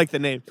wanted to. You like the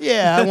name?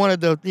 Yeah, I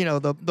wanted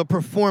the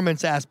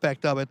performance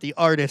aspect of it, the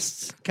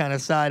artist's kind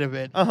of side of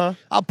it.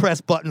 I'll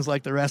press buttons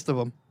like the rest of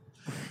them.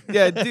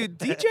 Yeah, dude,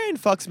 DJing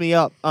fucks me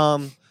up.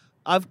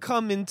 I've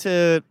come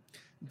into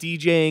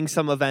DJing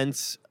some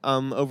events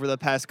over the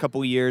past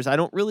couple years. I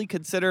don't really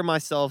consider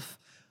myself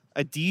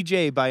a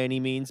DJ by any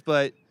means,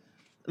 but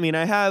I mean,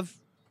 I have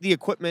the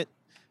equipment,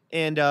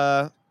 and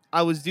I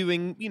was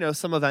doing,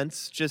 some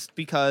events just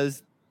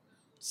because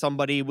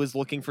somebody was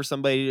looking for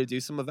somebody to do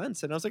some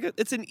events, and I was like,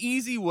 it's an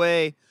easy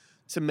way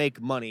to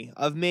make money.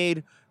 I've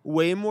made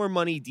way more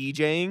money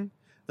DJing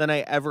than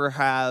I ever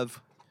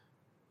have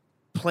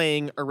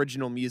playing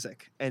original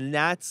music, and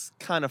that's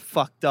kind of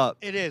fucked up.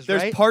 It is.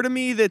 There's part of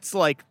me that's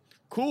like,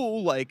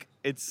 cool, like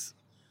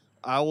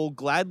I will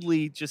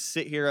gladly just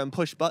sit here and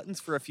push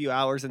buttons for a few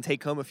hours and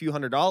take home a few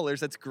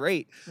 $100s. That's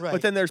great. Right.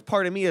 But then there's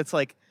part of me that's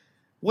like,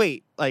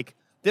 wait, like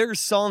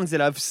there's songs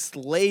that I've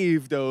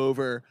slaved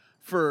over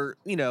for,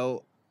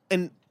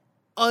 an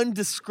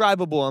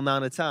undescribable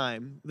amount of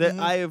time that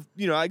I have,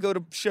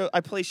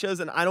 I play shows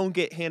and I don't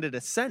get handed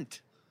a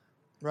cent.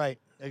 Right.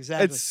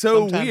 Exactly. It's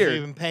so Sometimes weird.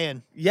 You're even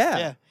paying.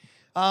 Yeah.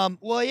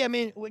 Well, yeah. I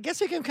mean, I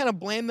guess you can kind of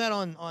blame that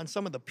on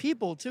some of the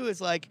people too.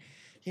 It's like,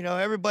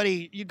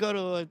 everybody. You go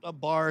to a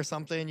bar or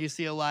something, you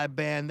see a live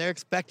band, they're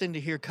expecting to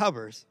hear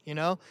covers. I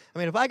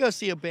mean, if I go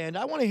see a band,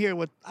 I want to hear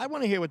what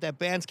that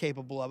band's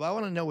capable of. I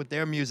want to know what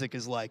their music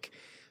is like.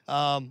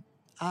 I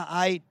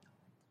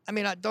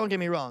mean, don't get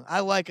me wrong.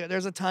 I like it.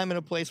 There's a time and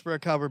a place for a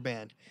cover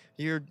band.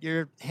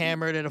 You're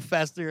hammered at a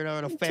fest, at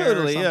a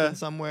fair or something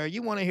somewhere.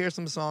 You want to hear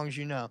some songs,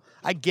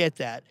 I get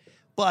that.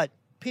 But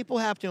people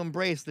have to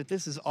embrace that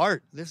this is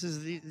art. This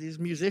is these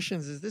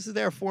musicians. This is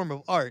their form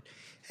of art.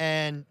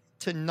 And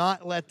to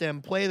not let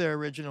them play their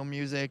original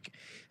music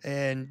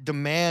and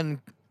demand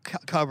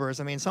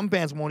covers. I mean, some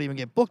bands won't even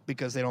get booked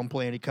because they don't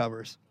play any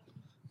covers.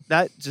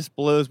 That just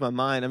blows my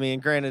mind. I mean,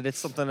 granted, it's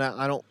something that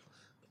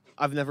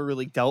I've never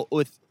really dealt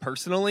with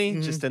personally,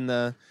 just in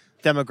the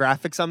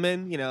demographics I'm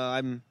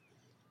in.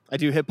 I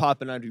do hip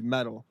hop and I do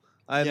metal.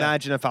 I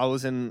imagine if I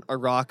was in a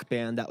rock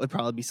band, that would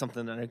probably be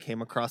something that I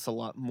came across a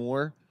lot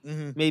more.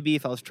 Maybe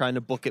if I was trying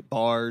to book at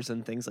bars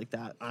and things like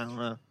that. I don't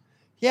know.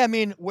 Yeah, I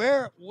mean,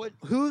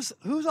 who's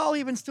all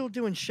even still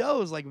doing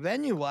shows like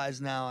venue wise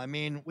now? I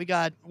mean, we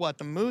got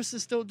the Moose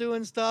is still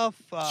doing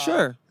stuff.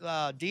 Sure.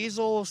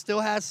 Diesel still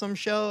has some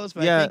shows,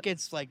 but Yeah. I think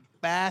it's like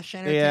Bash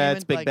Entertainment. Yeah,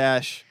 it's Big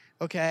Bash.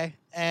 Okay,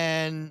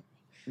 and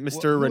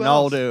Mr. who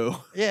Ronaldo.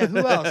 else? Yeah, who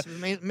else?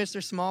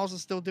 Mr. Smalls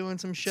is still doing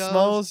some shows.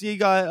 Smalls, you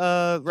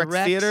got Rex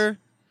Rex. Theater.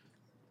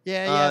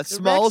 Yeah.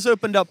 Smalls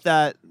opened up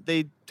that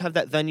they have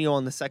that venue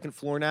on the second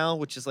floor now,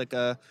 which is like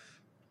a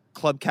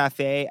club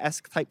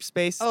cafe-esque type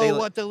space. Oh,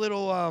 what the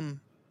little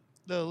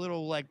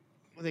like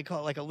what they call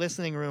it, like a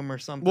listening room or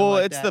something. Well,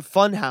 like it's that. the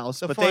fun house.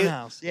 The but fun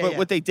house. Yeah, but yeah.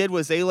 what they did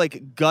was they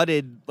like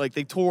gutted, like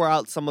they tore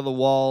out some of the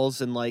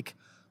walls and like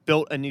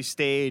built a new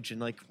stage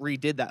and like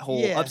redid that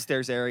whole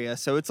upstairs area.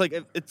 So it's like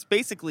it's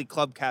basically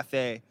club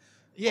cafe.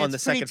 Yeah, on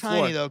it's the pretty second tiny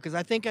floor. though, because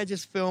I think I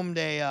just filmed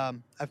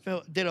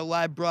did a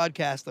live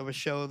broadcast of a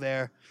show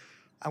there.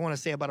 I want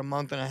to say about a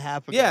month and a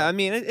half ago. Yeah, I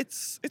mean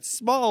it's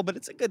small, but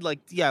it's a good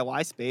like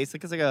DIY space.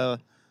 Like it's like a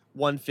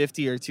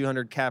 150 or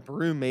 200 cap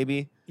room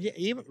maybe. Yeah,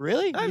 even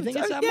really? You think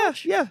it's that yeah,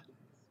 much? Yeah,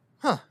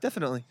 Huh.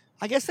 definitely.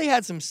 I guess they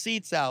had some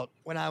seats out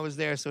when I was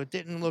there, so it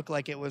didn't look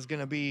like it was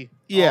going to be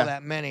Yeah. all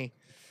that many.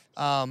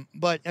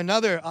 But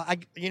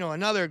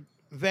another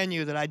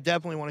venue that I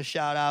definitely want to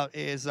shout out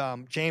is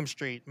James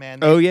Street, man.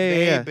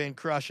 They've been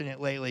crushing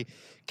it lately.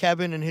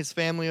 Kevin and his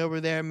family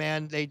over there,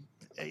 man,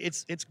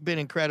 it's been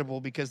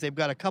incredible because they've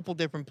got a couple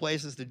different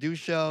places to do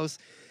shows.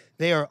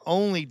 They are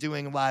only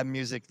doing live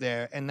music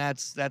there, and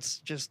that's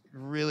just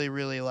really,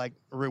 really like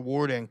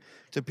rewarding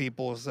to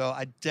people. So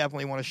I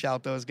definitely want to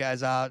shout those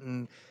guys out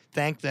and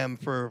thank them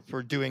for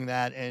doing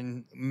that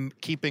and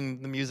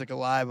keeping the music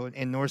alive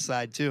in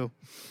Northside too.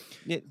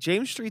 Yeah,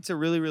 James Street's a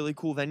really, really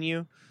cool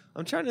venue.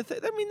 I'm trying to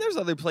think. I mean, there's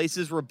other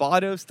places.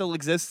 Roboto still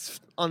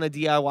exists on the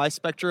DIY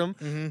spectrum.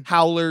 Mm-hmm.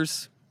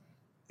 Howlers,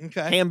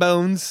 Okay.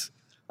 Hambones,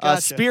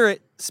 Gotcha.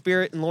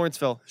 Spirit in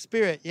Lawrenceville.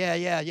 Spirit,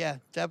 yeah,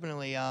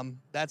 definitely.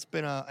 That's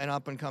been an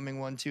up and coming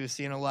one too.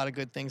 Seeing a lot of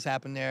good things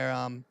happen there.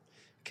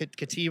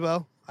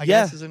 Cativo, I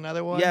guess, is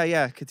another one.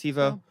 Yeah, Cativo.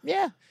 So,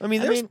 yeah. I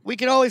mean, we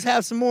could always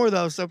have some more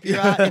though. So if you're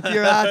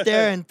out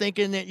there and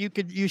thinking that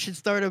you should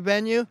start a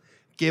venue,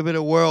 give it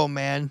a whirl,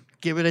 man.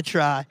 Give it a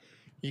try.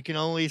 You can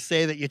only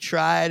say that you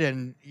tried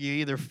and you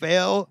either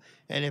fail,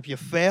 and if you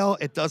fail,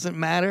 it doesn't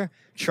matter.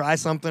 Try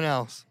something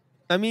else.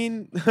 I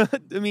mean,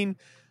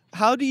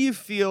 how do you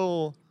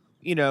feel,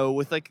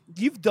 with like,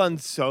 you've done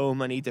so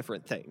many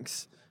different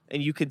things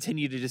and you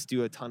continue to just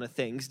do a ton of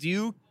things. Do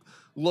you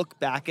look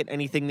back at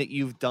anything that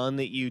you've done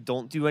that you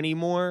don't do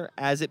anymore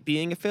as it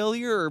being a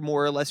failure, or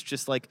more or less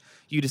just like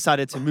you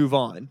decided to move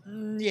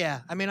on?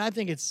 Yeah. I mean, I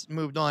think it's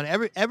moved on.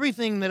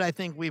 Everything that I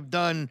think we've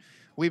done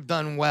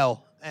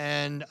well.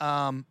 And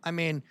I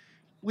mean,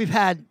 we've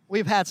had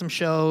some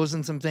shows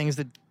and some things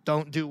that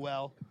don't do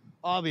well,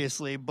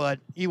 obviously, but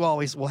you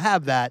always will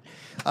have that.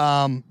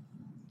 I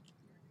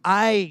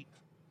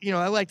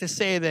like to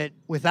say that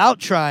without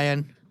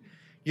trying,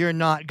 you're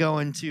not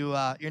going to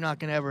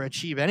ever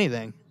achieve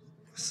anything.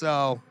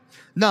 So,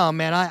 no,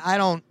 man, I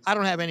don't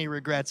have any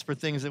regrets for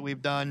things that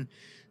we've done.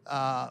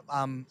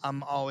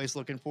 I'm always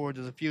looking forward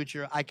to the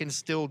future. I can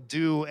still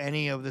do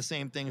any of the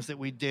same things that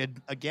we did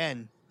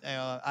again.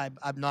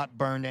 I've not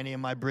burned any of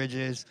my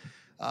bridges.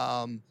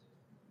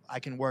 I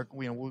can work.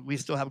 We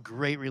still have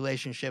great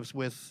relationships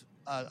with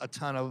a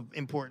ton of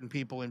important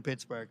people in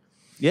Pittsburgh.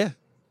 Yeah.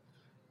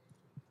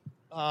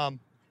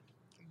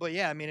 But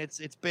yeah, I mean,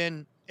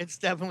 it's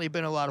definitely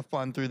been a lot of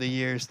fun through the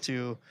years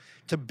to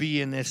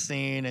be in this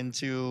scene and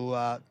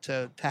to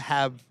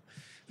have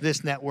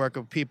this network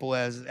of people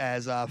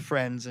as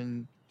friends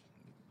and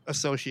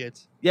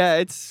associates. Yeah,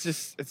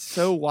 it's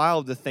so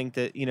wild to think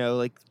that,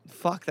 like,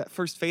 fuck, that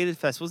first Faded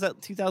Fest, was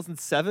that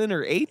 2007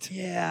 or 8?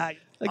 Yeah.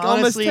 Like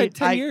honestly, almost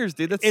 10 years,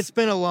 dude. It's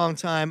been a long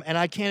time, and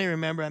I can't even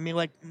remember. I mean,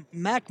 like,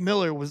 Mac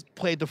Miller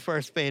played the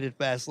first Faded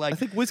Fest. Like, I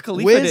think Wiz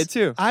Khalifa did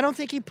too. I don't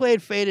think he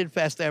played Faded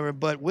Fest ever,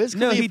 but Wiz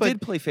Khalifa... No, he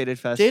did play Faded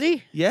Fest. Did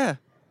he? Yeah.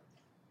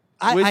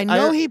 I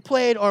know he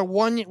played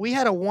we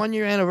had a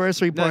 1-year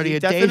anniversary party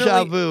at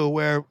Deja Vu,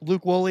 where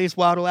Luke Woolley's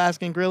Wild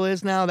Alaskan Grill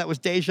is now. That was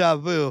Deja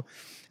Vu.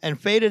 And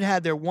Faded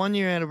had their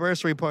 1-year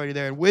anniversary party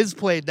there, and Wiz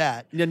played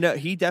that. No,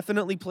 he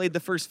definitely played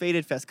the first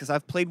Faded Fest, because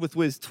I've played with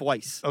Wiz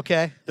twice.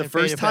 Okay. The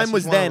first time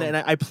was then, and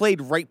I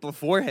played right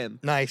before him.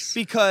 Nice.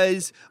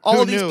 Because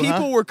all these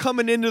people were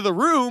coming into the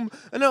room,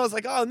 and I was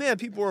like, oh, man,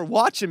 people were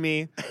watching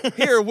me.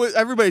 Here,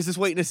 everybody's just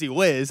waiting to see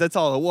Wiz. That's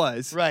all it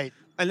was. Right.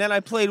 And then I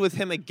played with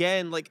him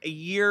again like a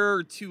year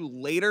or two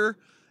later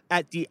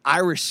at the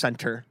Irish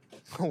Center.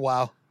 Oh,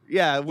 wow.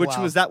 Yeah,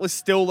 that was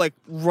still like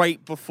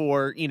right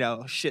before,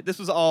 this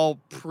was all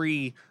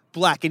pre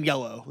Black and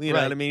Yellow. You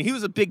know what I mean? He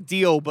was a big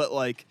deal, but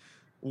like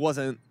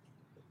wasn't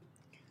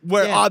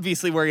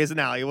obviously where he is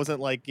now. He wasn't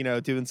like,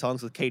 doing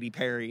songs with Katy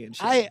Perry and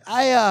shit.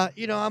 I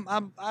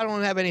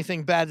don't have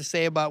anything bad to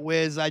say about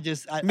Wiz. I'd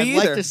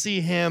like to see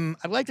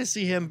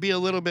him be a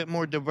little bit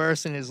more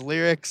diverse in his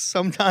lyrics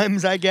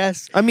sometimes, I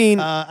guess. I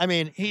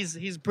mean,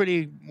 he's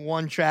pretty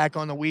one track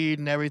on the weed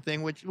and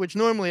everything, which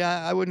normally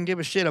I wouldn't give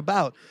a shit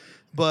about.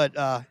 But,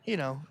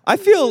 I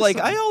feel like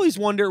I always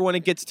wonder when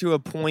it gets to a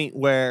point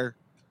where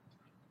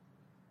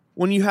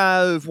when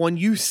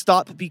you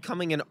stop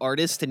becoming an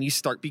artist and you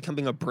start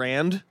becoming a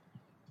brand,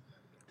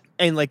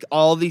 and like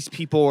all these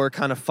people are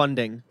kind of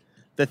funding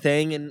the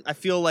thing, and I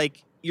feel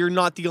like you're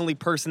not the only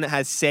person that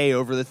has say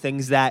over the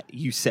things that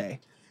you say.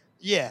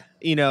 Yeah.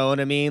 You know what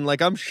I mean?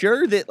 Like, I'm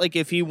sure that like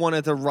if he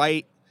wanted to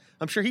write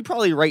I'm sure he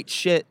probably writes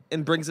shit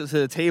and brings it to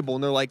the table,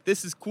 and they're like,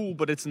 "This is cool,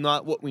 but it's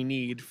not what we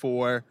need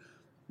for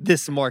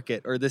this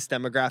market or this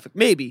demographic."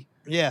 Maybe.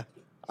 Yeah.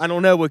 I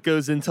don't know what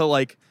goes into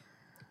like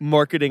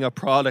marketing a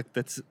product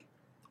that's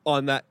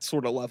on that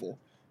sort of level.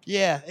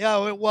 Yeah,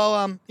 yeah.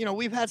 Well,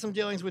 we've had some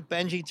dealings with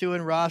Benji too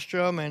in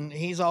Rostrum, and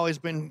he's always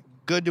been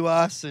good to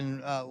us,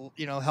 and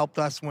helped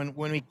us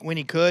when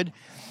he could.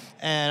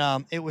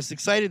 And it was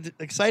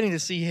exciting to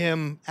see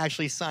him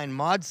actually sign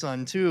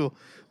Modson too,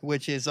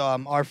 which is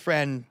our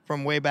friend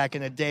from way back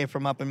in the day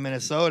from up in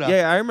Minnesota.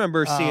 Yeah, I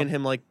remember seeing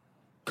him like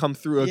come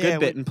through a good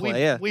bit and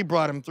play. We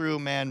brought him through,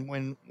 man,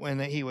 when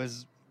he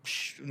was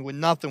when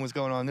nothing was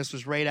going on. This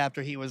was right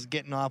after he was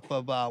getting off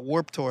of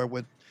Warp Tour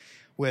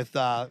with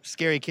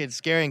Scary Kids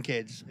Scaring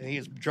Kids. He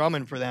was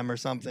drumming for them or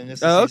something.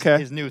 This is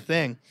his new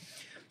thing.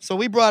 So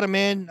we brought him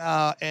in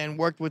and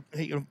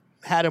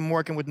had him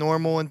working with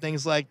Normal and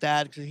things like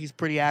that, because he's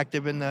pretty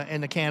active in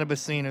the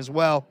cannabis scene as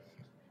well.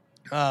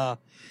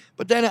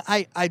 But then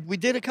we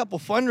did a couple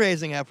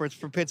fundraising efforts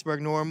for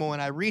Pittsburgh Normal,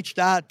 and I reached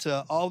out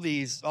to all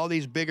these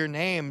bigger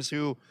names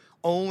who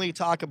only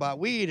talk about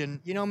weed, and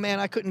man,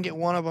 I couldn't get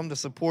one of them to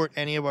support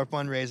any of our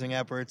fundraising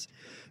efforts.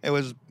 It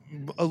was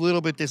a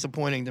little bit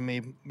disappointing to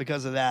me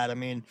because of that. I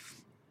mean,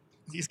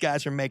 these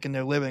guys are making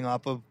their living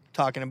off of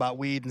talking about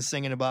weed and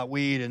singing about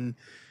weed, and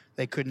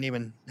they couldn't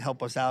even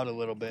help us out a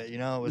little bit. It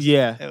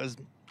was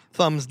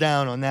thumbs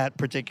down on that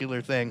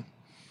particular thing.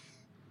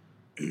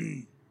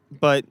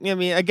 But I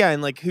mean,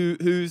 again, like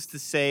who's to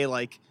say?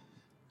 Like,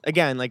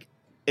 again, like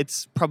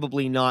it's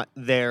probably not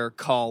their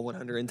call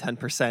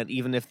 110%,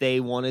 even if they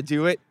want to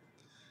do it.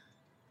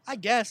 I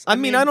guess. I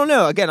mean, I don't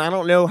know. Again, I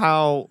don't know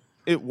how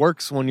it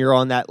works when you're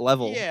on that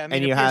level. Yeah, I mean,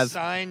 and you have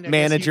signed,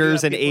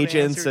 managers and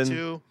agents and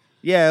to.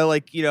 Yeah,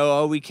 like,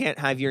 we can't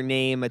have your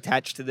name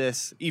attached to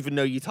this, even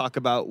though you talk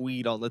about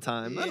weed all the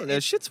time. I don't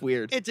know. Shit's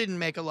weird. It didn't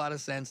make a lot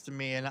of sense to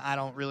me, and I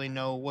don't really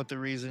know what the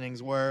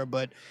reasonings were,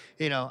 but,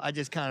 I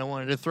just kind of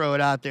wanted to throw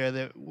it out there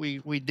that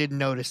we did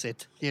notice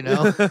it,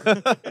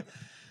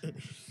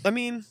 I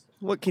mean,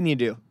 what can you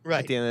do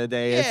at the end of the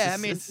day? Yeah,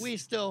 we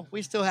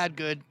still had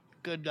good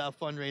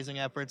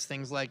fundraising efforts,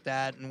 things like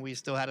that, and we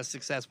still had a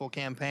successful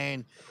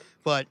campaign.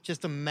 But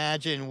just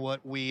imagine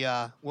what we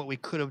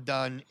could have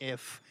done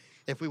if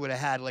we would have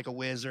had like a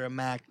Wiz or a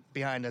Mac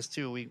behind us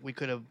too. We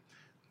could have,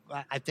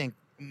 I think,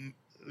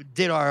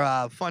 did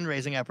our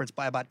fundraising efforts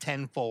by about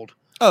tenfold.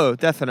 Oh,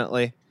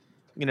 definitely.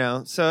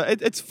 So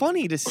it's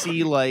funny to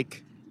see,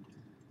 like,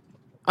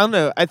 I don't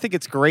know. I think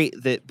it's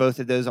great that both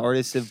of those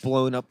artists have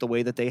blown up the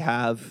way that they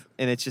have,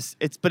 and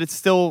but it's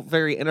still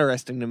very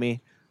interesting to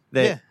me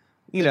that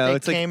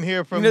it's came like,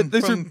 here from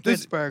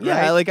Pittsburgh. Yeah,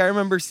 right? like I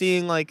remember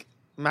seeing like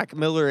Mac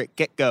Miller at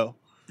Get Go.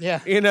 Yeah.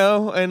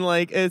 And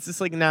like it's just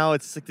like now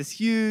it's like this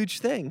huge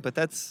thing, but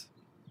it's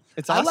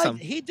awesome.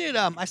 He did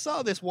I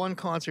saw this one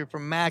concert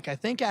from Mac. I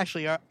think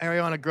actually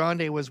Ariana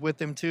Grande was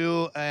with him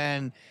too,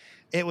 and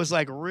it was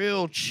like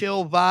real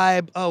chill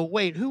vibe. Oh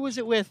wait, who was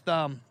it with?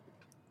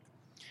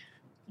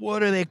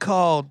 What are they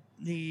called?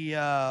 They're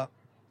a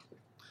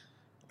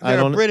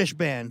British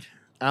band.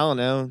 I don't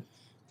know.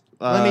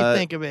 Let me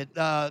think of it.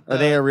 Are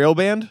they a real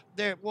band?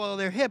 They're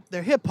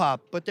hip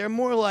hop, but they're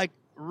more like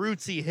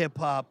rootsy hip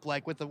hop,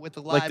 like with the live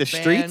like the band.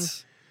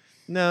 Streets.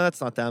 No,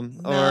 that's not them.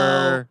 No,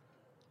 or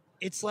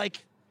it's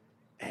like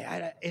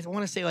I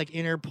want to say like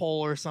Interpol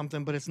or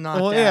something, but it's not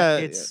that. Yeah.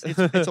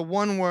 It's a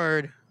one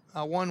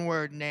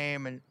word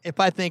name, and if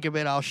I think of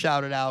it, I'll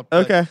shout it out.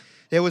 But okay.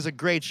 It was a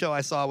great show I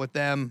saw with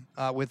them,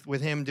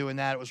 with him doing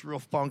that. It was real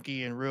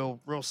funky and real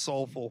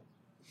soulful.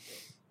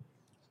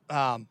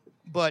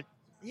 But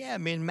yeah, I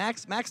mean,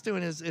 Max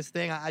doing his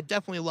thing. I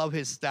definitely love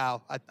his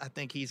style. I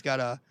think he's got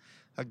a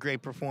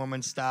great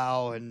performance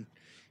style, and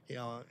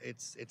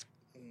it's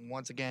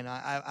once again,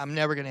 I'm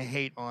never gonna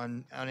hate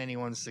on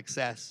anyone's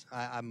success.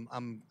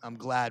 I'm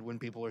glad when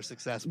people are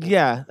successful.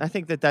 Yeah, I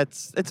think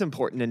it's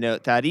important to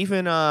note that.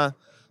 Even I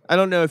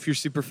don't know if you're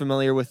super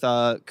familiar with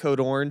Code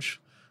Orange.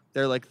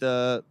 They're like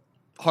the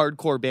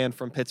hardcore band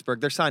from Pittsburgh.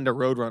 They're signed to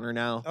Roadrunner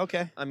now.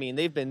 Okay. I mean,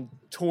 they've been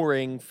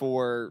touring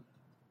for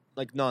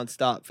like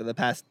nonstop for the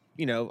past,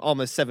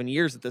 almost 7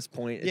 years at this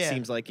point. It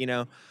seems like,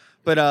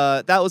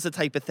 But that was the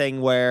type of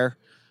thing where,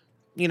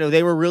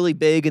 they were really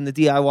big in the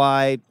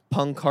DIY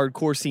punk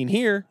hardcore scene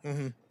here,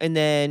 and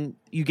then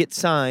you get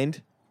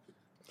signed,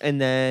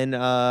 and then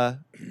all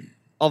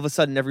of a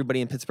sudden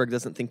everybody in Pittsburgh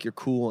doesn't think you're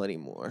cool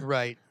anymore.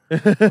 Right.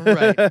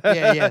 Right.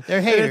 Yeah.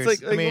 They're haters.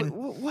 It's I mean,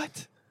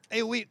 what?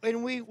 Hey,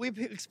 we've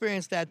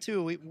experienced that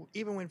too.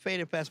 Even when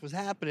Faded Fest was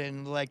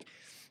happening, like,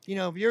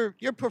 if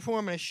you're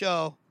performing a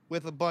show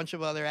with a bunch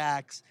of other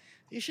acts,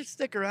 you should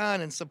stick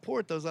around and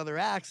support those other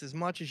acts as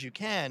much as you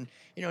can.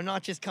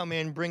 Not just come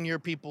in, bring your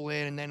people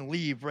in, and then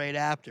leave right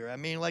after. I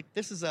mean, like,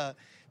 this is a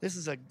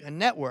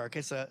network.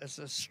 It's a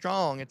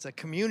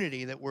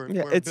community that we're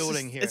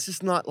building here. It's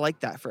just not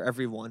like that for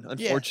everyone,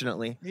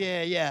 unfortunately.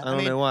 Yeah. I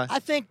don't know why. I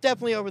think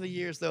definitely over the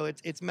years, though,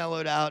 it's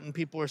mellowed out, and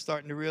people are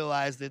starting to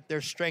realize that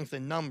there's strength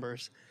in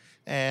numbers,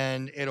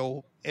 and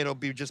it'll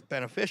be just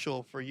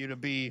beneficial for you to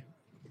be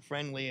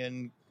friendly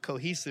and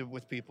cohesive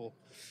with people.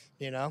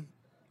 You know?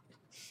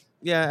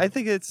 Yeah, I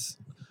think it's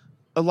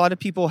a lot of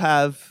people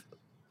have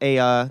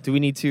a. Do we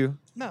need to?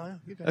 No,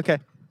 you're good. Okay.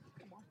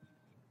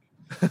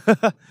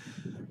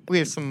 We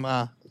have some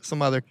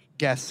other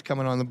guests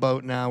coming on the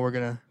boat now. We're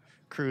gonna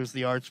cruise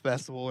the Arts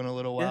Festival in a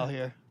little while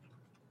here.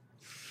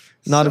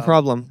 Not a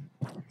problem.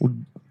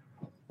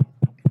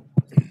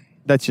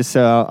 That's just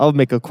I'll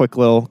make a quick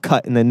little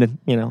cut and then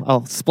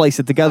I'll splice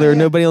it together and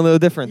nobody will know the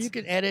difference. You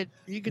can edit.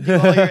 You can do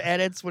all your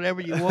edits,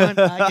 whatever you want.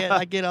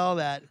 I get all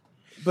that.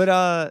 But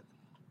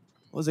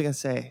what was I gonna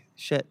say?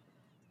 Shit.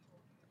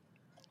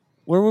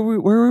 Where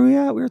were we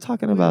at? We were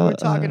talking about. We were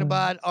talking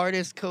about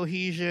artist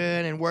cohesion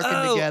and working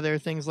together,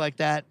 things like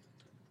that.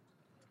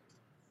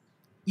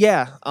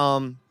 Yeah.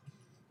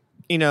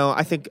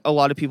 I think a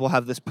lot of people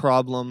have this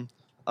problem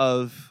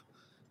of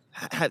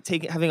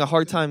having a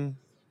hard time.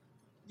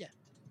 Yeah.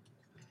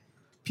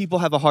 People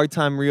have a hard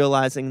time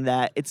realizing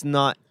that it's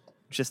not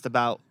just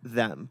about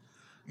them.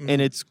 And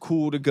it's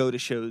cool to go to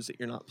shows that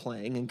you're not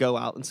playing and go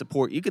out and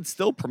support. You could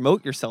still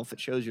promote yourself at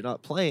shows you're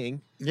not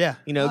playing. Yeah.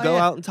 Go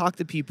out and talk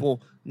to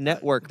people,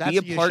 network, be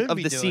a part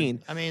of the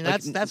scene. I mean,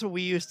 that's what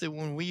we used to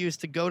when we used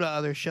to go to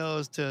other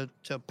shows to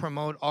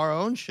promote our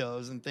own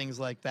shows and things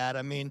like that.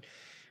 I mean,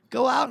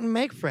 go out and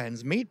make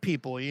friends, meet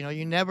people.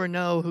 You never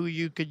know who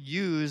you could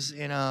use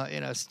in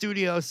a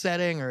studio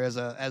setting or as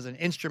an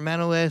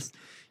instrumentalist.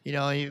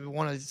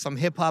 Some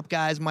hip hop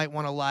guys might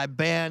want a live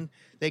band.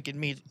 They could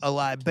meet a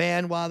live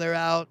band while they're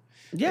out.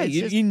 Yeah,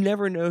 you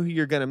never know who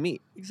you're gonna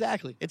meet.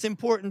 Exactly. It's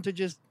important to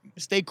just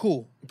stay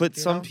cool. But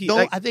some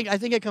people, I think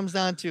it comes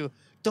down to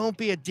don't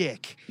be a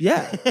dick.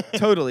 Yeah,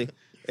 totally.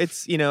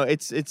 It's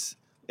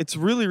it's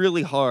really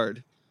really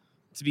hard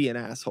to be an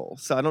asshole.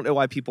 So I don't know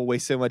why people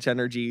waste so much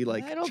energy.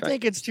 I don't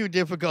think it's too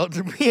difficult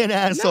to be an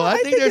asshole. No, I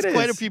think there's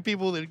quite a few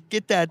people that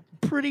get that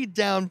pretty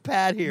down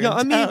pat here. No,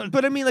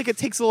 it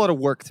takes a lot of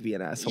work to be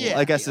an asshole. Yeah,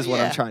 I guess is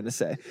what I'm trying to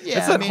say. Yeah,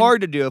 it's not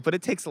hard to do it, but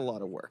it takes a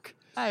lot of work.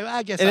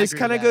 I guess. And it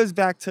kind of goes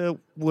back to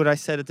what I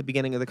said at the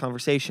beginning of the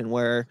conversation,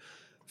 where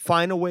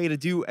find a way to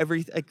do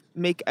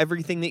make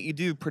everything that you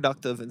do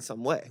productive in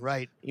some way.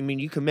 Right. I mean,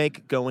 you can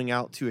make going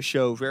out to a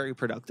show very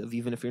productive,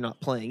 even if you're not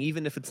playing,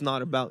 even if it's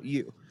not about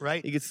you.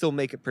 Right. You can still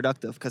make it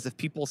productive because if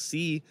people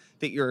see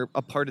that you're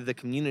a part of the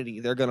community,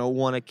 they're gonna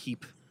want to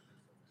keep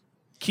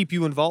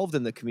you involved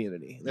in the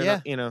community.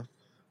 They're not.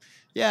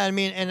 Yeah, I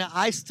mean, and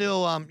I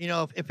still,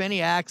 if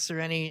any acts or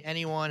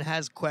anyone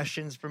has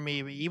questions for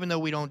me, even though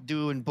we don't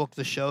do and book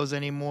the shows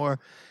anymore,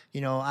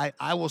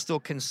 I will still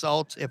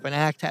consult if an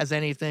act has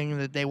anything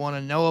that they want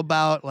to know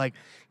about, like,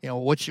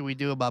 what should we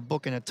do about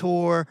booking a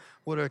tour?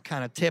 What are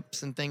kind of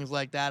tips and things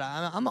like that?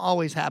 I'm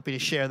always happy to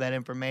share that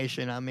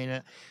information. I mean,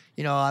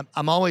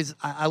 I'm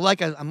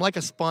like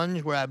a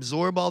sponge where I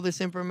absorb all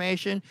this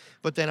information,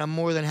 but then I'm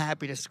more than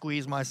happy to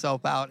squeeze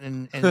myself out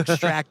and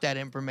extract that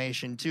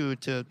information too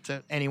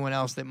to anyone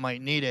else that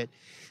might need it.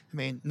 I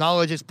mean,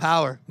 knowledge is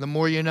power. The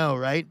more you know,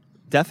 right?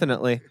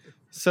 Definitely.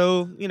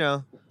 So,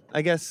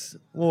 I guess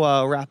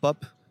we'll wrap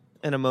up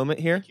in a moment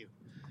here. Thank you.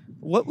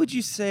 What would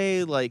you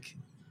say,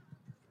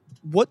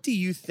 what do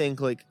you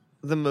think,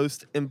 the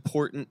most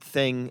important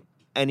thing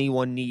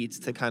anyone needs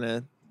to kind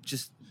of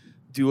just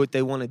do what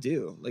they want to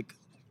do?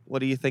 What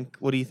do you think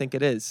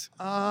it is?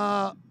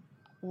 I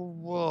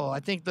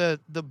think the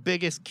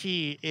biggest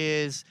key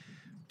is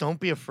don't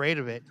be afraid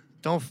of it.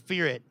 Don't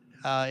fear it.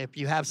 If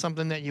you have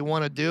something that you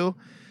want to do,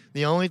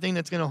 the only thing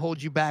that's going to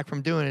hold you back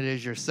from doing it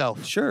is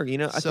yourself. Sure,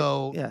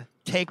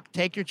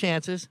 take your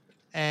chances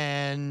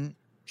and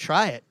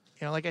try it.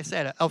 Like I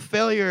said, a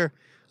failure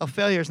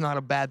is not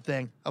a bad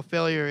thing. A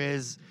failure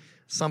is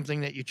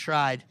something that you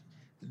tried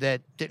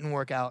that didn't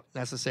work out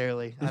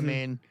necessarily. Mm-hmm. I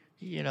mean,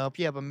 if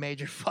you have a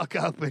major fuck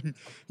up and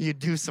you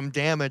do some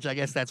damage, I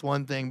guess that's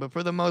one thing. But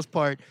for the most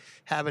part,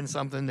 having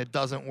something that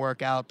doesn't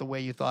work out the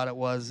way you thought it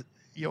was,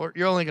 you're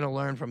only going to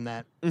learn from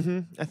that.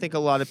 Mm-hmm. I think a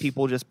lot of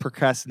people just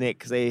procrastinate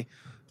because they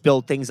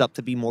build things up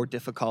to be more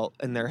difficult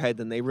in their head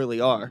than they really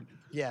are.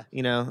 Yeah.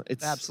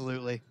 It's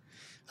absolutely.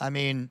 I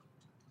mean,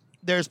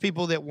 there's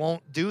people that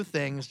won't do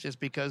things just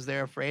because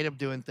they're afraid of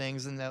doing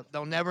things, and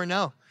they'll never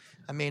know.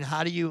 I mean,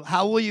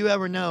 how will you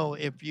ever know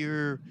if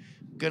you're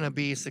going to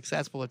be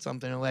successful at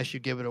something unless you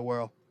give it a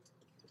whirl?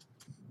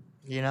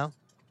 I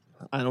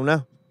don't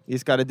know. You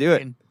just got to do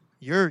it. And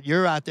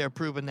you're out there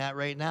proving that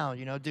right now.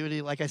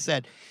 Dude, like I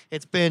said,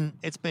 it's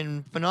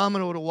been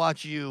phenomenal to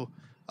watch you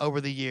over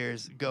the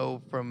years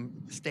go from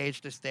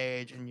stage to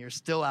stage, and you're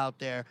still out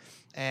there,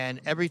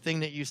 and everything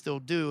that you still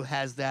do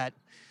has that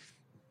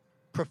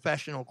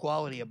professional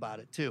quality about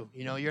it too.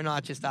 You're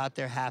not just out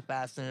there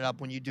half-assing it up.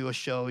 When you do a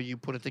show, you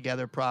put it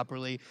together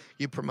properly,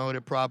 you promote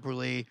it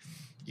properly,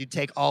 you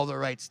take all the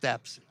right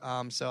steps.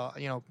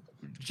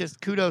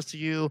 Just kudos to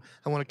you.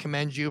 I want to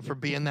commend you for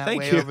being that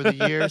way over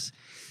the years.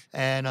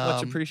 And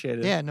much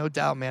appreciated. Yeah, no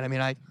doubt, man. I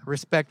mean, I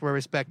respect where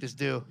respect is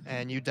due,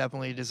 and you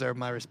definitely deserve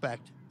my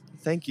respect.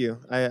 Thank you.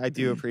 I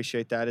do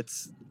appreciate that.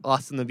 It's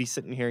awesome to be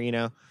sitting here,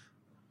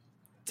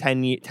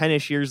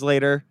 10-ish years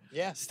later.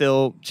 Yeah.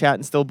 Still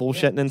chatting, still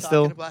bullshitting, and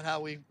still talking about how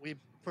we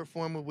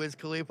perform with Wiz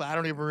Khalifa. I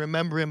don't even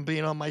remember him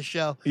being on my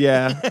show.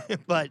 Yeah.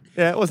 But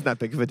Yeah, it wasn't that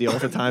big of a deal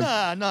at the time.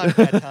 nah, not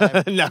at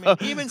that time. No. I mean,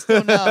 even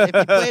still now,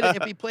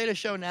 if he played a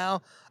show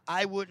now,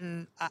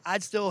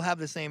 I'd still have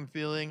the same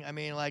feeling. I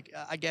mean, like,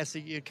 I guess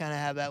you kind of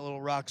have that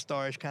little rock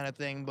starish kind of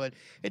thing. But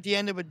at the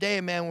end of the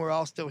day, man, we're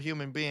all still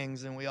human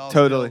beings, and we all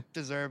Totally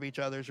still deserve each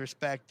other's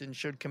respect and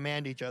should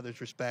command each other's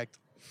respect.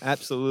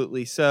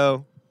 Absolutely.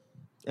 So,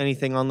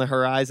 anything on the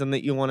horizon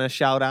that you want to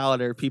shout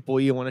out, or people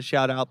you want to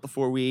shout out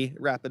before we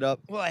wrap it up?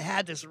 Well, I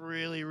had this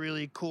really,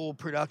 really cool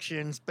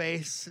production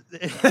space,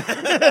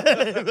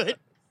 but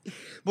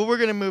we're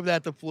gonna move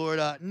that to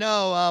Florida.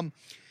 No,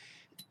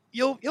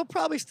 you'll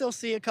probably still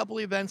see a couple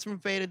events from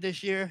Faded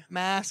this year.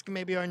 Mask,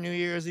 maybe our New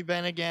Year's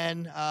event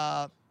again.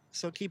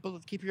 So keep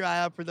your eye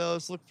out for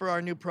those. Look for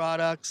our new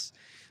products.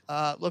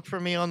 Look for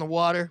me on the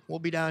water. We'll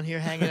be down here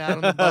hanging out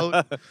on the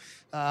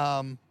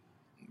boat.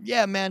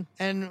 Yeah, man.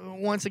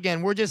 And once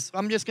again,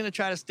 I'm just gonna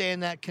try to stay in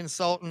that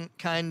consultant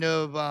kind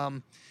of.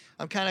 I'm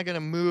kind of gonna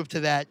move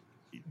to that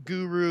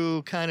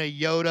guru kind of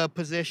Yoda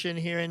position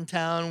here in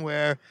town,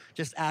 where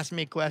just ask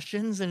me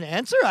questions and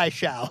answer I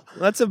shall.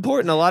 That's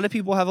important. A lot of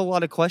people have a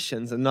lot of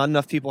questions, and not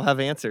enough people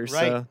have answers.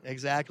 Right. So.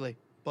 Exactly.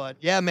 But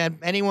yeah, man,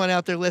 anyone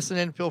out there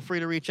listening, feel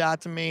free to reach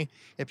out to me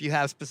if you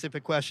have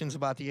specific questions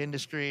about the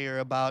industry or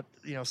about,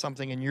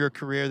 something in your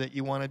career that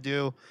you want to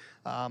do.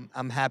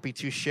 I'm happy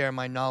to share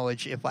my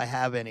knowledge if I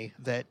have any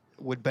that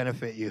would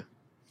benefit you.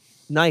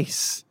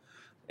 Nice.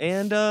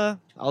 And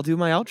I'll do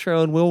my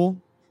outro, and we'll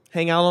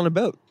hang out on a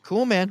boat.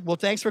 Cool, man. Well,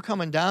 thanks for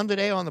coming down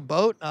today on the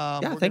boat.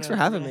 Thanks for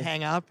having me.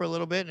 Hang out for a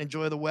little bit and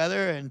enjoy the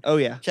weather and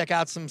check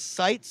out some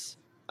sights.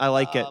 I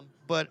like it.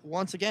 But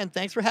once again,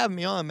 thanks for having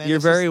me on, man. You're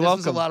very welcome.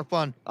 This was a lot of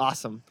fun.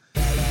 Awesome.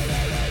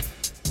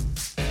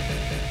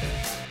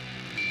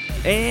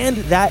 And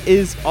that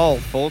is all,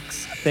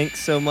 folks.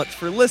 Thanks so much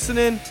for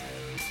listening.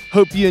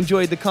 Hope you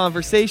enjoyed the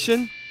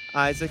conversation.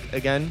 Isaac,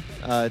 again,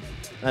 I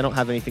don't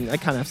have anything. I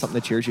kind of have something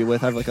to cheers you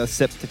with. I have like a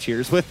sip to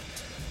cheers with.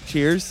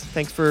 Cheers.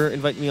 Thanks for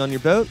inviting me on your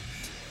boat.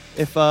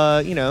 If,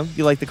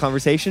 you like the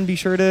conversation, be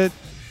sure to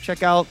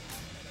check out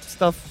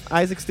stuff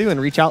Isaac's doing.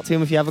 Reach out to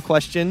him if you have a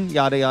question,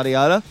 yada, yada,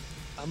 yada.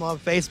 I'm on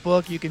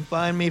Facebook. You can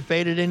find me,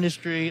 Faded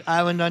Industry,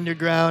 Island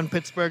Underground,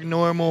 Pittsburgh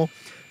Normal,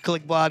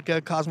 Click Vodka,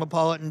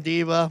 Cosmopolitan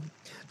Diva.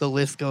 The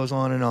list goes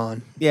on and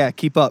on. Yeah,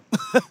 keep up.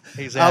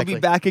 Exactly. I'll be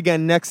back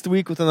again next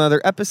week with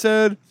another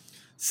episode.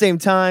 Same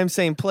time,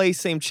 same place,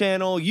 same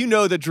channel. You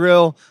know the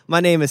drill. My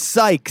name is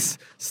Sykes.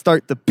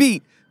 Start the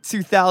beat.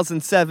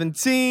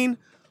 2017.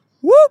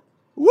 Whoop,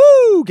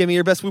 woo. Give me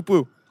your best whoop,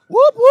 woo.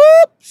 Whoop,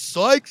 whoop.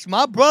 Sykes,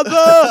 my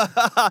brother.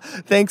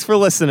 Thanks for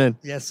listening.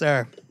 Yes,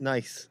 sir.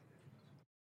 Nice.